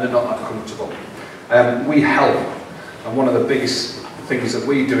 and they're not that comfortable. We help, and one of the biggest things that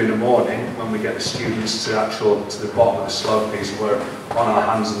we do in the morning when we get the students to the bottom of the slope is we're on our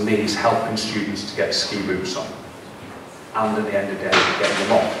hands and knees helping students to get ski boots on, and at the end of the day getting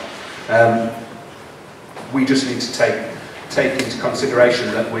them off. We just need to take into consideration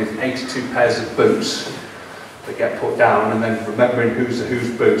that with 82 pairs of boots that get put down, and then remembering whose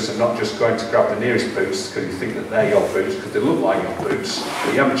boots, and not just going to grab the nearest boots because you think that they're your boots because they look like your boots,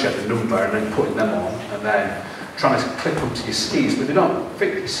 but you haven't checked the number, and then putting them on and then trying to clip them to your skis, but they don't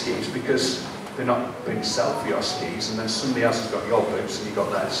fit your skis because they're not being sold for your skis, and then somebody else has got your boots and you've got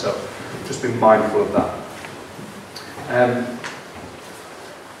theirs. So just be mindful of that.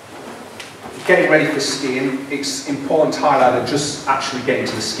 Getting ready for skiing, it's important to highlight that just actually getting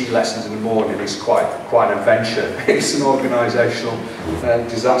to the ski lessons in the morning is quite an adventure. It's an organisational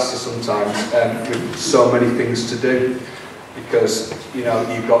disaster sometimes, with so many things to do, because you know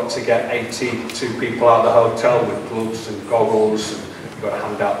you've got to get 82 people out of the hotel with gloves and goggles, and you've got to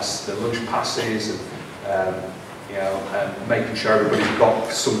hand out the lunch passes, and you know, and making sure everybody's got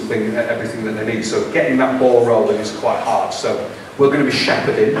everything that they need. So getting that ball rolling is quite hard. So we're going to be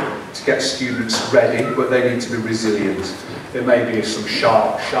shepherding to get students ready, but they need to be resilient. There may be some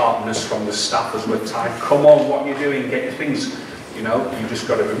sharpness from the staff as we're tired. Come on, what you're doing, get your things. You know, you just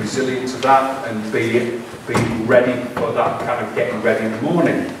got to be resilient to that and be ready for that kind of getting ready in the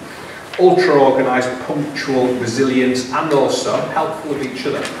morning. Ultra organised, punctual, resilient, and also helpful of each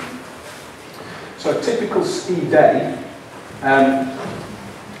other. So a typical ski day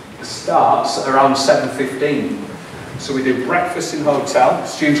starts around 7:15. So we do breakfast in hotel.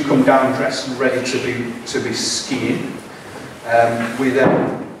 Students come down dressed and ready to be skiing. We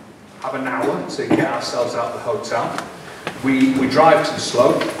then have an hour to get ourselves out of the hotel. We drive to the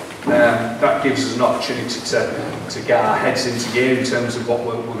slope. That gives us an opportunity to get our heads into gear in terms of what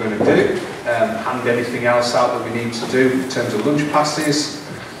we're going to do, hand anything else out that we need to do in terms of lunch passes.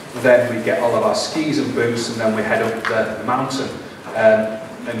 Then we get all of our skis and boots, and then we head up the mountain.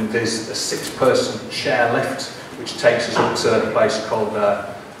 And there's a 6-person chair lift which takes us up to a place called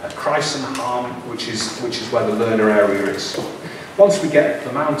Kruisenharm, which is where the learner area is. Once we get up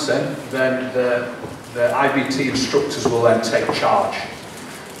the mountain, then the IBT instructors will then take charge.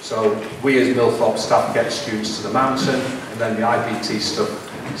 So we as Millthorpe staff get students to the mountain, and then the IBT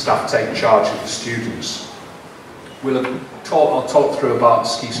staff take charge of the students. I'll talk through about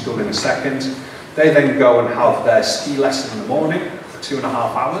ski school in a second. They then go and have their ski lesson in the morning for 2.5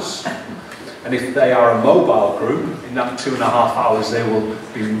 hours. And if they are a mobile group, in that 2.5 hours they will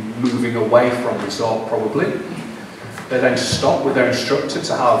be moving away from resort probably. They then stop with their instructor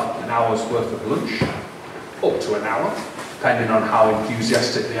to have an hour's worth of lunch, up to an hour, depending on how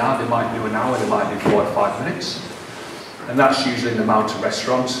enthusiastic they are. They might do an hour, they might do 45 minutes. And that's usually in the mountain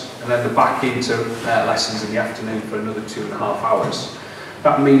restaurant. And then they're back into lessons in the afternoon for another 2.5 hours.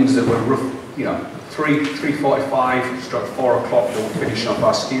 That means that we're 3:45 stroke 4 o'clock that we'll finish off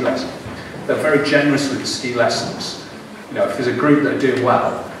our ski lesson. They're very generous with the ski lessons. You know, if there's a group that are doing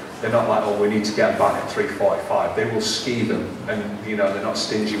well, they're not like, oh, we need to get them back at 3:45. They will ski them, and you know, they're not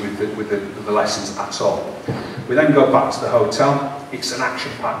stingy with the lessons at all. We then go back to the hotel. It's an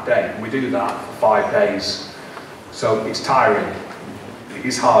action-packed day, and we do that for 5 days. So it's tiring. It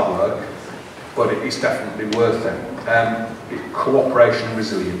is hard work, but it is definitely worth it. Cooperation and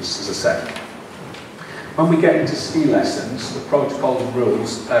resilience, as I said. When we get into ski lessons, the protocols and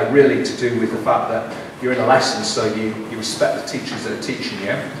rules are really to do with the fact that you're in a lesson, so you respect the teachers that are teaching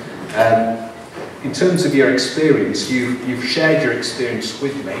you. In terms of your experience, you've shared your experience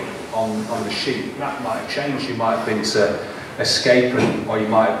with me on the sheet. That might have changed. You might have been to Escape, or you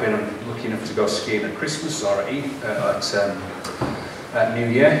might have been lucky enough to go skiing at Christmas or at New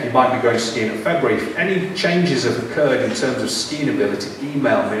Year. You might be going skiing in February. If any changes have occurred in terms of skiing ability,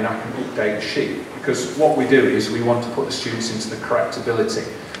 email me and I can update the sheet. Because what we do is we want to put the students into the correct ability.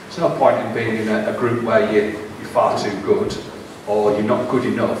 There's no point in being in a group where you're far too good or you're not good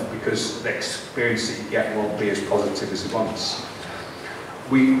enough, because the experience that you get won't be as positive as it wants.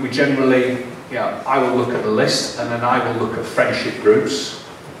 We generally, I will look at the list, and then I will look at friendship groups,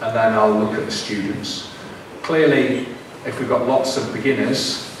 and then I'll look at the students. Clearly, if we've got lots of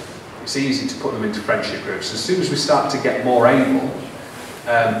beginners, it's easy to put them into friendship groups. As soon as we start to get more able,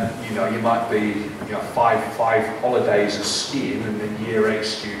 you might be 5 holidays of skiing and a year 8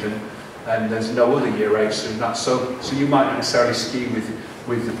 student, and there's no other year 8 student. That so you might not necessarily ski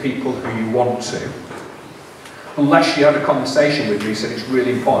with the people who you want to, unless you had a conversation with me and said it's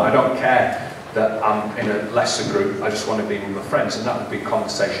really important. I don't care that I'm in a lesser group. I just want to be with my friends, and that would be a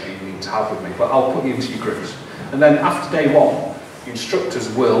conversation you need to have with me. But I'll put you into your groups, and then after day 1, the instructors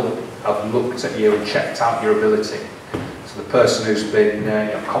will have looked at you and checked out your ability. So the person who's been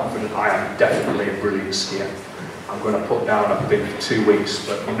confident, I am definitely a brilliant skier. I'm going to put down I've been for 2 weeks,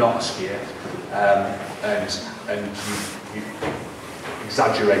 but you're not a skier, and you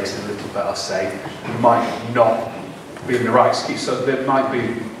exaggerated a little bit, I'll say. You might not be in the right ski, so there might be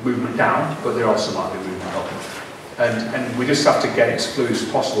movement down, but there also might be movement up. And we just have to get it as fluid as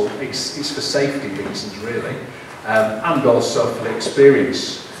possible. It's for safety reasons, really, and also for the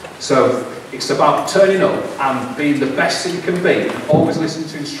experience. So it's about turning up and being the best that you can be. Always listen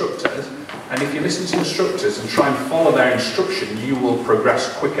to instructors, and if you listen to instructors and try and follow their instruction, you will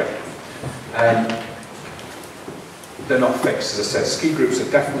progress quicker. They're not fixed, as I said. Ski groups are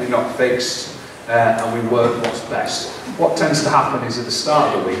definitely not fixed, and we work what's best. What tends to happen is at the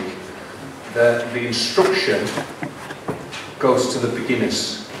start of the week, the instruction goes to the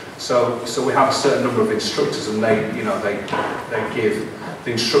beginners. So we have a certain number of instructors, and they give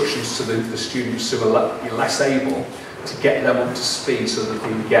the instructions to the students who are less able, to get them up to speed so that they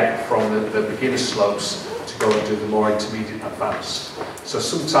can get from the beginner slopes to go and do the more intermediate advanced. So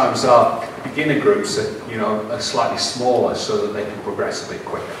sometimes our beginner groups are slightly smaller so that they can progress a bit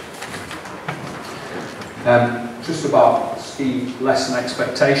quicker. Just about ski lesson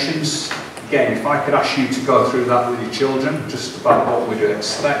expectations. Again, if I could ask you to go through that with your children, just about what we'd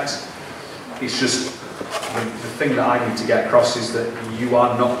expect, it's just the thing that I need to get across is that you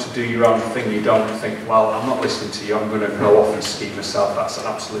are not to do your own thing. You don't think, well, I'm not listening to you, I'm going to go off and ski myself. That's an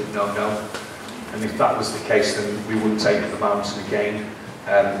absolute no-no. And if that was the case, then we wouldn't take the mountain again.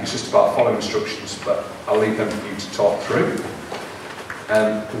 It's just about following instructions, but I'll leave them for you to talk through.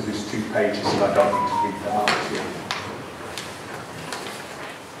 Because there's 2 pages and I don't need to read them out to you.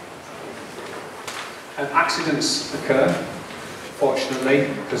 Accidents occur, fortunately,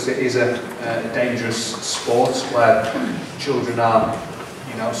 because it is a dangerous sport where children are,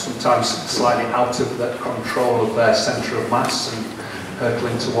 you know, sometimes slightly out of the control of their centre of mass and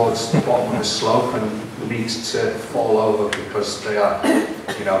hurtling towards the bottom of the slope and need to fall over because they are,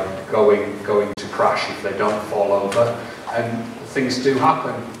 you know, going to crash if they don't fall over. And things do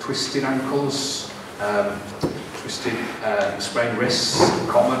happen. Twisted ankles, twisted sprained wrists,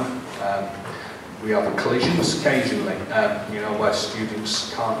 common. We have collisions occasionally, you know, where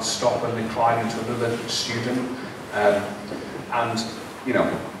students can't stop and they collide into another student. And, you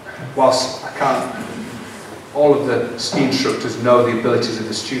know, whilst I can't, all of the ski instructors know the abilities of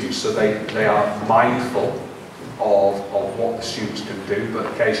the students, so they are mindful of what the students can do, but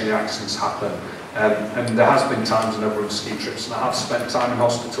occasionally accidents happen. And there has been times when I've run ski trips and I have spent time in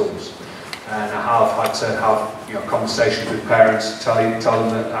hospitals. And I have had to have, you know, conversations with parents, tell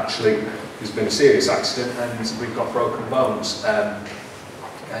them that actually there's been a serious accident and we've got broken bones.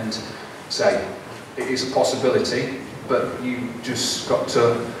 And say, it is a possibility, but you just got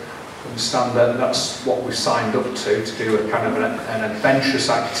to understand that that's what we've signed up to do a kind of an adventurous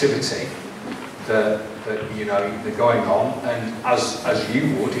activity that you know, they're going on, and as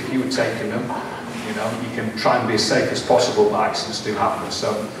you would if you were taking them, you know, you can try and be as safe as possible, but accidents do happen.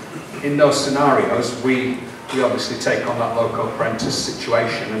 So in those scenarios, we obviously take on that loco parentis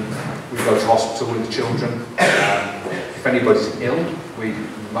situation and we go to hospital with the children. If anybody's ill, we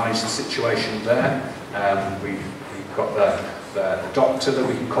manage the situation there. We've got the doctor that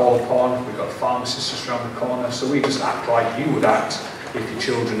we can call upon, we've got the pharmacist just around the corner, so we just act like you would act if your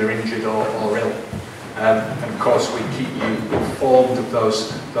children are injured or ill. And of course we keep you informed of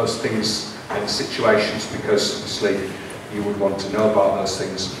those things and situations, because obviously you would want to know about those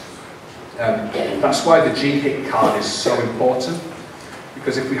things. That's why the GHIC card is so important,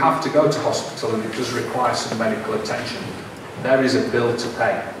 because if we have to go to hospital and it does require some medical attention, there is a bill to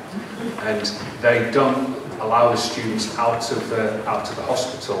pay, and they don't allow the students out of the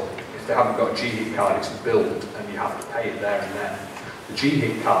hospital if they haven't got a GHIC card. It's billed and you have to pay it there and then. The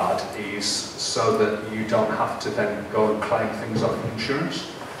GHIC card is so that you don't have to then go and claim things off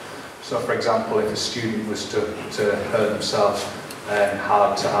insurance. So for example, if a student was to hurt themselves and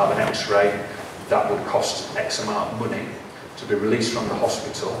had to have an x-ray, that would cost X amount of money to be released from the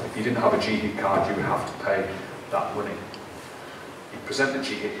hospital. If you didn't have a GHIC card, you would have to pay that money. You present the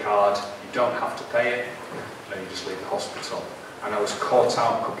GHIC card, you don't have to pay it, then you just leave the hospital. And I was caught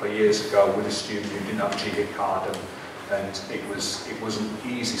out a couple of years ago with a student who didn't have a GHIC card, and it wasn't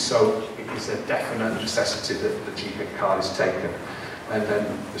easy. So it is a definite necessity that the GHIC card is taken. And then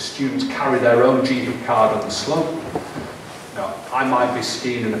the students carry their own GHIC card on the slope. Now, I might be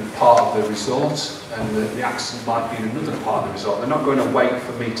skiing in a part of the resort, and the accident might be in another part of the resort. They're not going to wait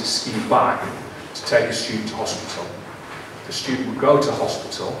for me to ski back to take the student to hospital. The student would go to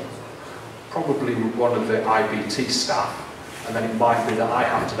hospital, probably with one of the IBT staff, and then it might be that I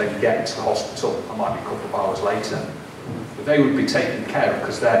have to then get to the hospital. I might be a couple of hours later. But they would be taken care of,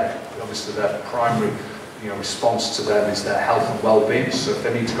 because obviously their primary response to them is their health and well-being. So if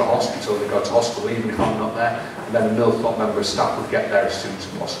they need to go to hospital, they go to hospital even if I'm not there, and then a Millthorpe member of staff would get there as soon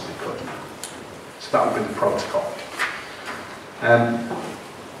as they possibly could. So that would be the protocol.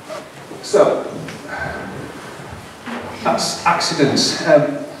 So that's accidents.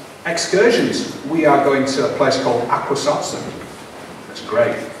 Excursions. We are going to a place called Aquasarsen. It's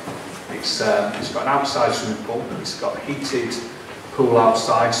great. It's got an outside swimming pool. It's got a heated pool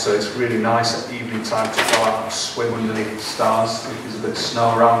outside, so it's really nice at evening time to go out and swim underneath the stars. There's a bit of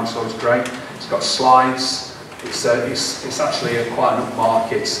snow around, so it's great. It's got slides. It's actually quite an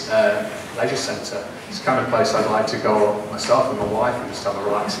upmarket leisure centre. It's the kind of place I'd like to go myself and my wife and just have a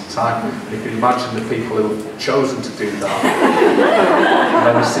relaxing time. And you can imagine the people who have chosen to do that. And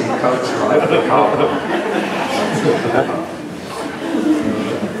then you see coach right the car.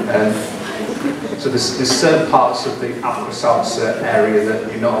 So there's certain parts of the Aquasarsen area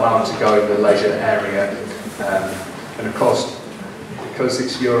that you're not allowed to go in the leisure area. And of course, because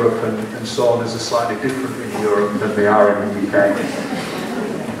it's Europe and saunas are slightly different in Europe than they are in the UK,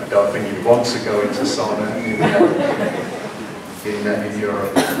 I don't think you'd want to go into sauna in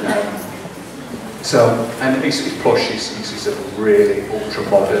Europe. And it's plush. It's a really ultra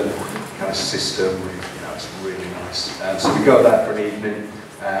modern kind of system. It's really nice. So we go there for an evening,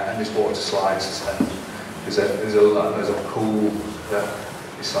 and there's water slides, and there's a pool that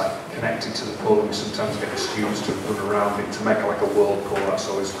is like connected to the pool, and we sometimes get the students to run around it to make it like a world pool. That's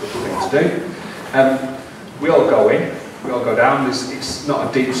always a good thing to do. We all go in, we all go down. It's not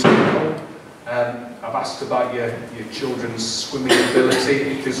a deep swimming pool. I've asked about your children's swimming ability.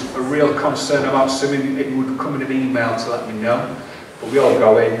 If there's a real concern about swimming, it would come in an email to let me know. But we all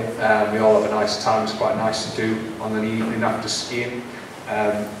go in, we all have a nice time. It's quite nice to do on an evening after skiing.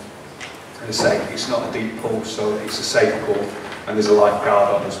 And I say, it's not a deep pool, so it's a safe pool. And there's a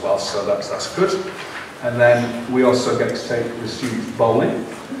lifeguard on as well, so that's good. And then we also get to take the students bowling,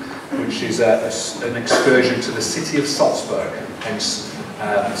 which is an excursion to the city of Salzburg, hence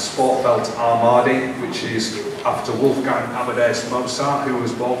Sportfeld Armadi, which is after Wolfgang Amadeus Mozart, who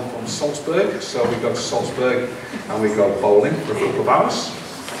was born from Salzburg. So we go to Salzburg and we go bowling for a couple of hours.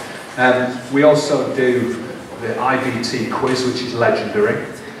 We also do the IBT quiz, which is legendary.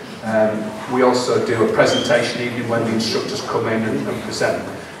 We also do a presentation evening when the instructors come in and present.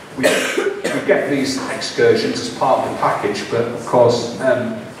 We get these excursions as part of the package, but of course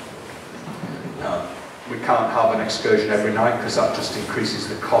we can't have an excursion every night because that just increases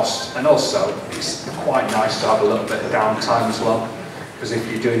the cost. And also it's quite nice to have a little bit of downtime as well, because if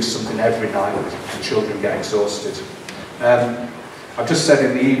you're doing something every night, the children get exhausted. I've just said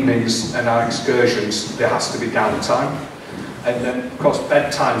in the evenings and our excursions there has to be downtime. And then, of course,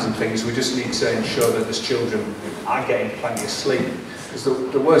 bedtimes and things, we just need to ensure that the children are getting plenty of sleep. Because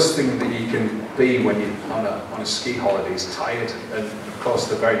the worst thing that you can be when you're on a ski holiday is tired. And, of course,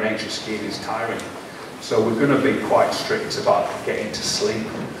 the very nature of skiing is tiring. So we're going to be quite strict about getting to sleep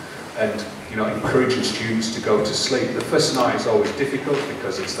and, encouraging students to go to sleep. The first night is always difficult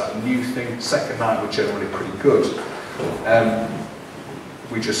because it's that new thing. Second night, we're generally pretty good.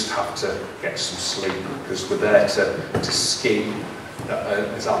 We just have to get some sleep because we're there to ski. That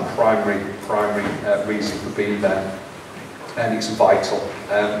is our primary reason for being there, and it's vital,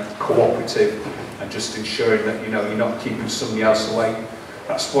 cooperative, and just ensuring that you're not keeping somebody else awake.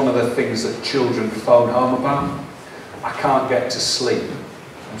 That's one of the things that children phone home about. I can't get to sleep.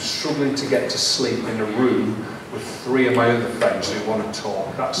 I'm struggling to get to sleep in a room with 3 of my other friends who want to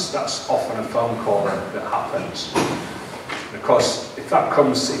talk. That's often a phone call that happens. And of course, if that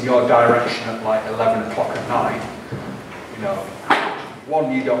comes in your direction at like 11 o'clock at night,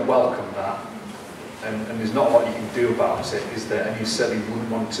 one, you don't welcome that, and there's not a lot you can do about it, is there? And you certainly wouldn't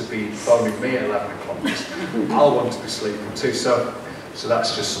want to be phoning me at 11 o'clock. I'll want to be sleeping too, so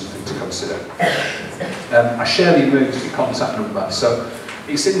that's just something to consider. I share the emergency contact number, so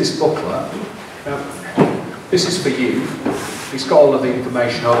it's in this booklet. This is for you. It's got all of the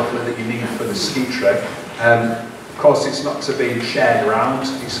information, hopefully, that you need for the ski trip. Of course, it's not to be shared around.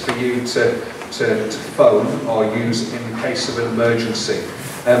 It's for you to phone or use in the case of an emergency.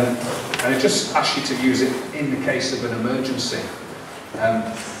 And I just ask you to use it in the case of an emergency.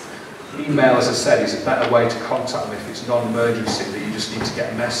 Email, as I said, is a better way to contact me if it's non-emergency, that you just need to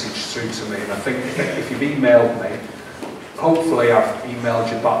get a message through to me. And I think if you've emailed me, hopefully I've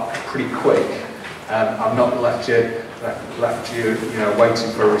emailed you back pretty quick. I've not left you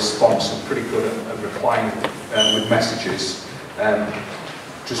waiting for a response. I'm pretty good at replying with messages.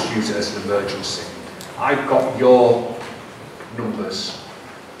 Just use it as an emergency. I've got your numbers,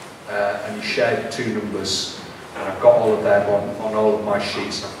 and you shared 2 numbers, and I've got all of them on all of my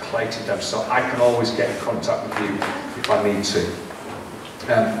sheets, and I've collated them, so I can always get in contact with you if I need to.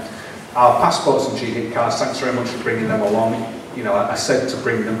 Our passports and GHIT cards, thanks very much for bringing them along. I said to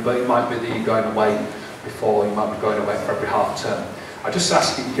bring them, but it might be that you're going away before, you might be going away for every half term. I just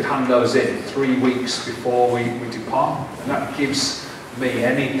ask if you could hand those in 3 weeks before we depart, and that gives me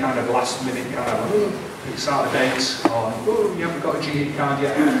any kind of last minute kind of, it's out of date, or you haven't got a GHIT card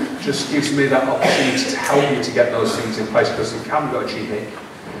yet. Just gives me that opportunity to help you to get those things in place, because if you haven't got a GHIT,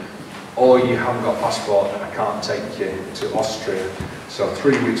 or you haven't got a passport, then I can't take you to Austria. So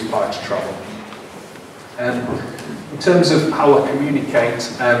 3 weeks prior to travel. In terms of how I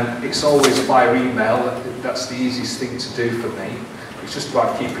communicate, it's always via email. That's the easiest thing to do for me. It's just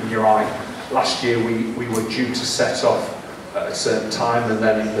about keeping your eye. Last year we were due to set off at a certain time, and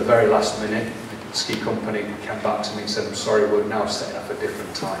then in the very last minute, the ski company came back to me and said, "I'm sorry, we're now setting off a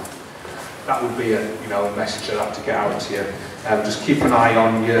different time." That would be a message I'd have to get out to you. Just keep an eye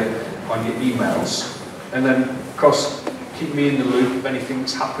on your emails, and then of course keep me in the loop of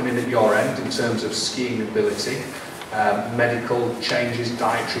anything's happening at your end in terms of skiing ability, medical changes,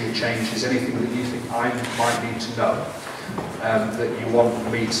 dietary changes, anything that you think I might need to know. that you want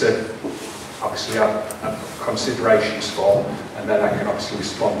me to obviously have considerations for, and then I can obviously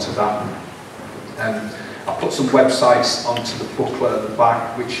respond to that. I'll put some websites onto the booklet at the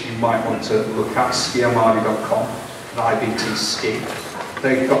back which you might want to look at, skiomadi.com and IBT Ski.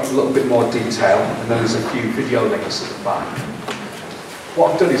 They've got a little bit more detail, and then there's a few video links at the back.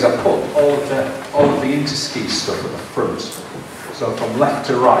 What I've done is I've put all of the Interski stuff at the front. So from left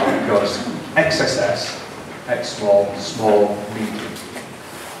to right it goes XSS, X small, small, medium.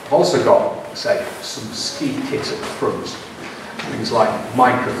 I've also got, say, some ski kit at the front. Things like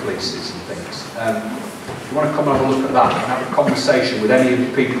micro fleeces and things. If you want to come and have a look at that and have a conversation with any of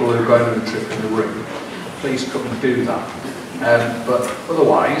the people who are going on the trip in the room, please come and do that. But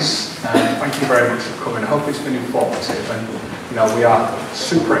otherwise, thank you very much for coming. I hope it's been informative, and we are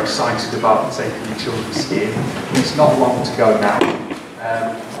super excited about taking the children skiing. It's not long to go now.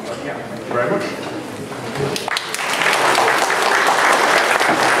 But yeah, thank you very much.